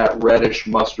clouds in that reddish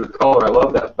mustard color. I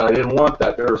love that, but I didn't want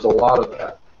that. There's a lot of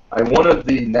that. I wanted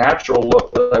the natural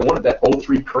look, but I wanted that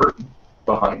O3 curtain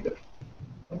behind it,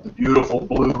 the beautiful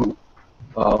blue.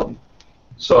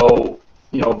 So,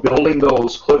 building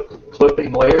those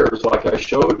clipping layers like I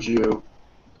showed you,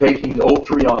 taking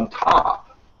O3 on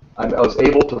top, I was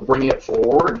able to bring it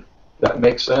forward. That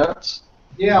makes sense?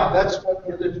 Yeah, it's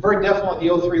very definitely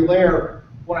the O3 layer.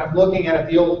 When I'm looking at it,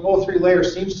 the O3 layer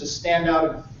seems to stand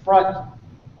out in front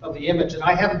of the image, and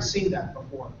I haven't seen that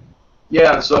before.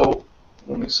 Yeah, so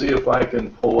let me see if I can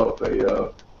pull up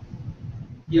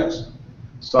yes,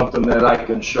 something that I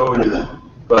can show you.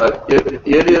 But it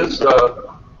is,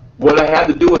 what I had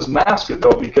to do was mask it,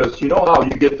 though, because you know how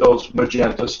you get those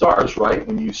magenta stars, right,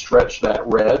 when you stretch that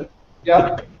red?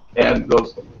 Yeah. And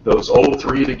those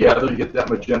O3 together, you get that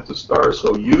magenta star.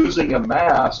 So using a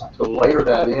mask to layer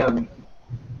that in,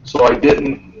 so I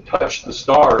didn't touch the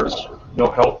stars,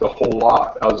 helped a whole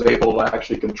lot. I was able to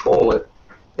actually control it.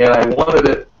 And I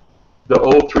wanted the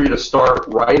O3 to start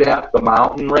right at the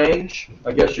mountain range,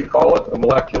 I guess you call it, the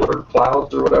molecular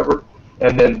clouds or whatever,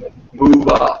 and then move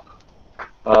up.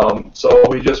 So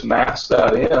we just masked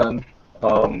that in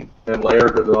and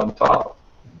layered it on top.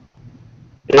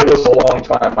 It was a long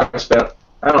time.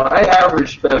 I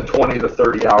average spend 20 to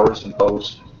 30 hours in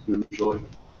post, usually.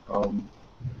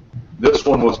 This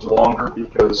one was longer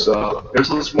because there's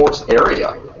this more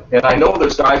area. And I know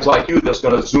there's guys like you that's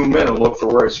going to zoom in and look for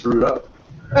where I screwed up.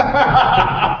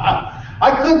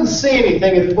 I couldn't see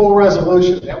anything at full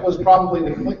resolution. That was probably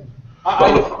the...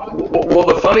 Well,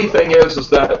 the funny thing is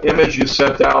that image you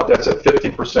sent out, that's at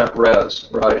 50% res,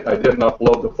 right? I didn't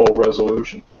upload the full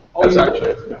resolution. That's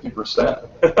actually at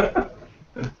 50%.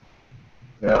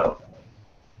 Yeah.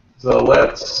 So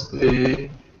let's see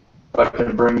if I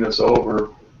can bring this over.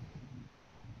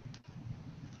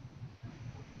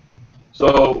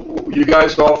 So you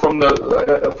guys all from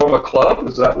a club?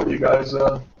 Is that what you guys?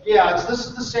 Yeah, this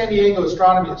is the San Diego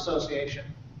Astronomy Association.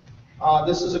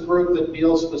 This is a group that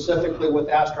deals specifically with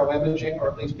astroimaging, or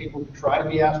at least people who try to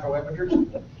be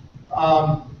astroimagers.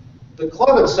 The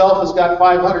club itself has got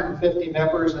 550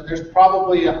 members, and there's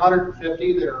probably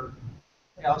 150 that are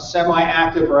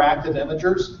semi-active or active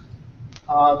imagers.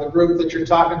 The group that you're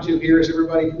talking to here is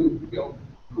everybody who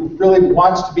really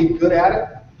wants to be good at it.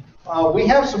 We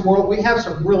have some really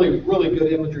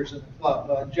good imagers in the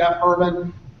club. Jeff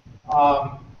Herman,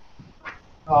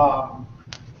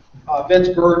 Vince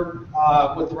Burt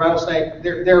with the Rattlesnake.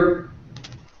 They're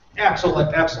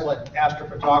excellent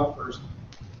astrophotographers.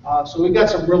 So we've got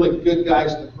some really good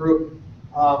guys in the group.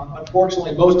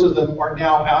 Unfortunately, most of them are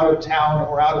now out of town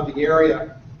or out of the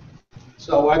area.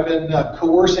 So I've been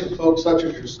coercing folks such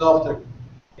as yourself to,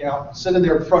 sit in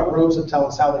their front rooms and tell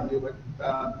us how they do it.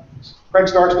 Craig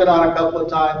Stark's been on a couple of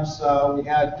times. We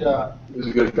had. He's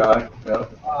a good guy. Yeah.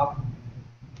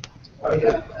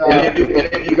 Any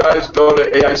of you guys go to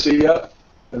AIC yet?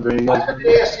 I've been to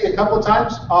AIC a couple of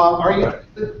times.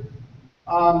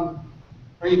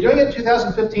 Are you doing it in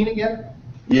 2015 again?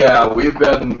 Yeah, we've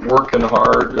been working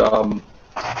hard.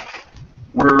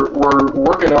 We're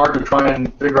working hard to try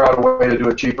and figure out a way to do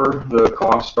it cheaper. The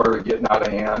costs started getting out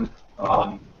of hand,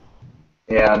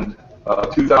 and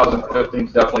 2015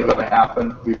 is definitely going to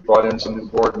happen. We've brought in some new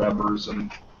board members,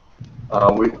 and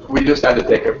we just had to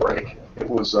take a break. It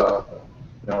was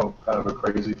kind of a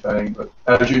crazy thing, but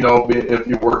as you know, if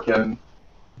you work in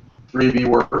 3D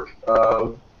work,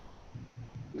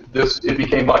 it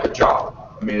became like a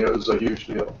job. I mean, it was a huge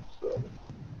deal. So,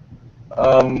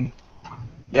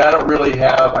 yeah, I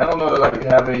don't know that I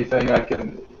have anything I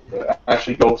can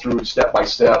actually go through step by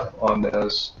step on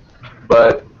this,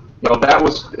 but that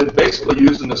was basically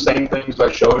using the same things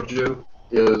I showed you,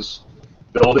 is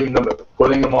building them,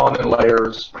 putting them on in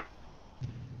layers,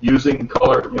 using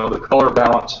color, the color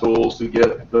balance tools to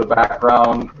get the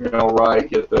background, right,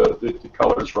 get the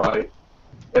colors right.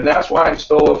 And that's why I'm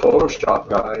still a Photoshop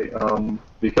guy,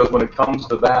 because when it comes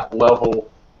to that level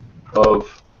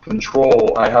of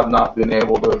control, I have not been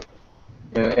able to,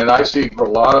 and I see a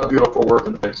lot of beautiful work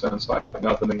in PixSense, I have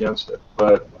nothing against it,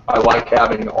 but I like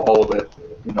having all of it,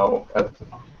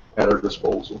 at our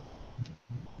disposal.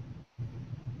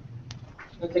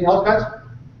 Anything else, guys?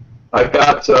 I've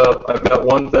got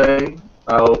one thing.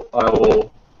 I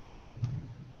will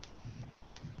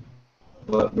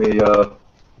let me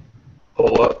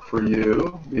pull up for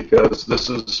you, because this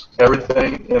is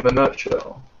everything in a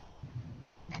nutshell,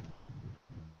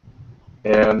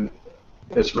 and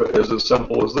it's as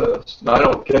simple as this.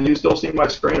 Now, can you still see my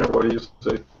screen, or what do you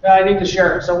see? No, I need to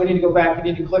share it, so we need to go back. You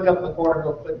need to click up in the corner,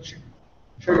 go click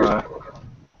share your All right.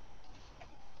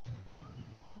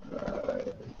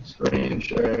 Screen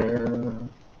share.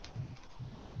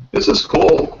 This is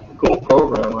cool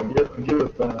program. I give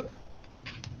it that.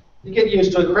 You get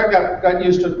used to it. Greg got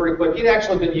used to it pretty quick. He'd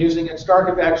actually been using it. Stark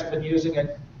had actually been using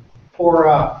it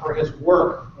for his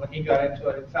work when he got into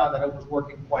it and found that it was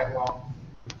working quite well.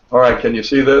 All right, can you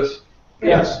see this?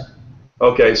 Yes.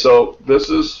 Okay, so this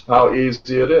is how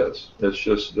easy it is.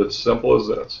 It's simple as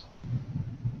this.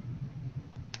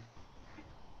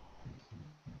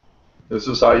 This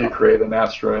is how you create an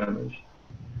astro image.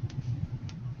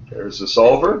 There's the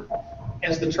solver.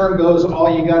 As the term goes,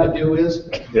 all you got to do is.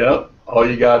 Yep. All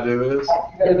you gotta do is.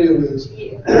 All you gotta do is.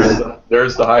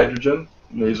 There's the hydrogen.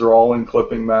 These are all in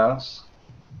clipping masks.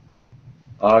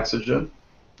 Oxygen.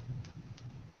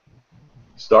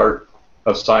 Start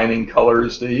assigning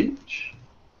colors to each.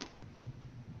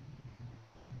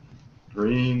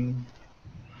 Green.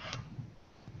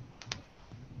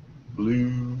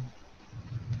 Blue.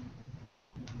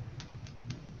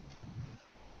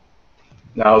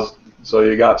 Now, so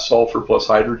you got sulfur plus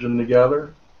hydrogen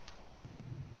together.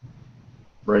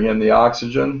 Bring in the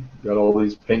oxygen. Got all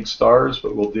these pink stars,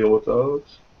 but we'll deal with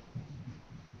those.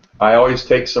 I always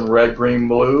take some red, green,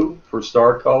 blue for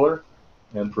star color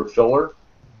and for filler.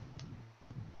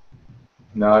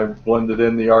 Now I've blended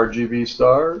in the RGB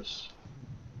stars.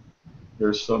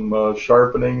 There's some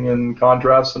sharpening and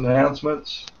contrast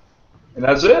enhancements, and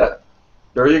that's it.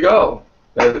 There you go.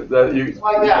 Like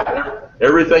that.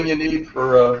 Everything you need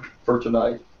for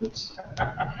tonight.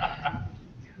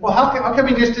 Well, how come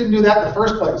you just didn't do that in the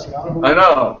first place? I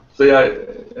know. See, I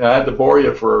had to bore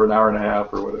you for an hour and a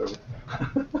half or whatever.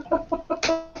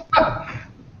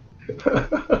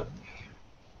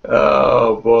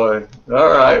 Oh boy. All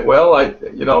right. Well,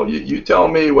 you tell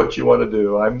me what you want to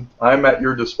do. I'm at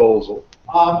your disposal.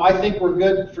 I think we're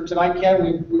good for tonight,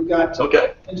 Ken. We've got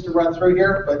things to run through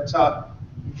here, but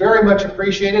very much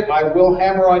appreciate it. I will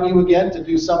hammer on you again to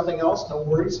do something else. No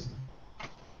worries.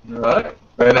 All right.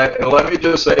 And let me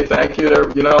just say thank you.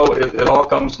 It all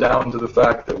comes down to the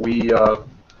fact that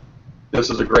this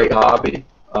is a great hobby.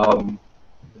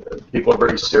 People are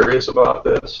very serious about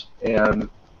this, and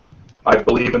I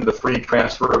believe in the free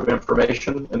transfer of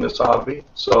information in this hobby.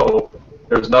 So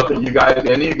there's nothing any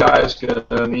of you guys can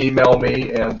email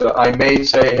me, and I may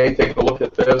say, hey, take a look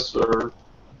at this or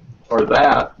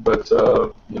that, but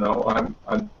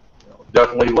I'm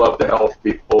definitely love to help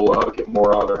people get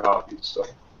more out of their hobbies. So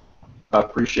I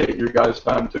appreciate your guys'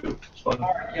 time too. It's fun.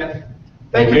 All right, Ken.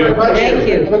 Thank you very much. Thank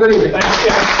you. Have a good evening. Thanks,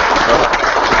 Ken.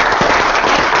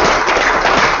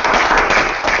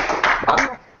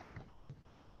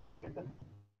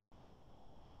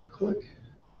 Click.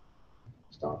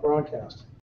 Stop broadcast.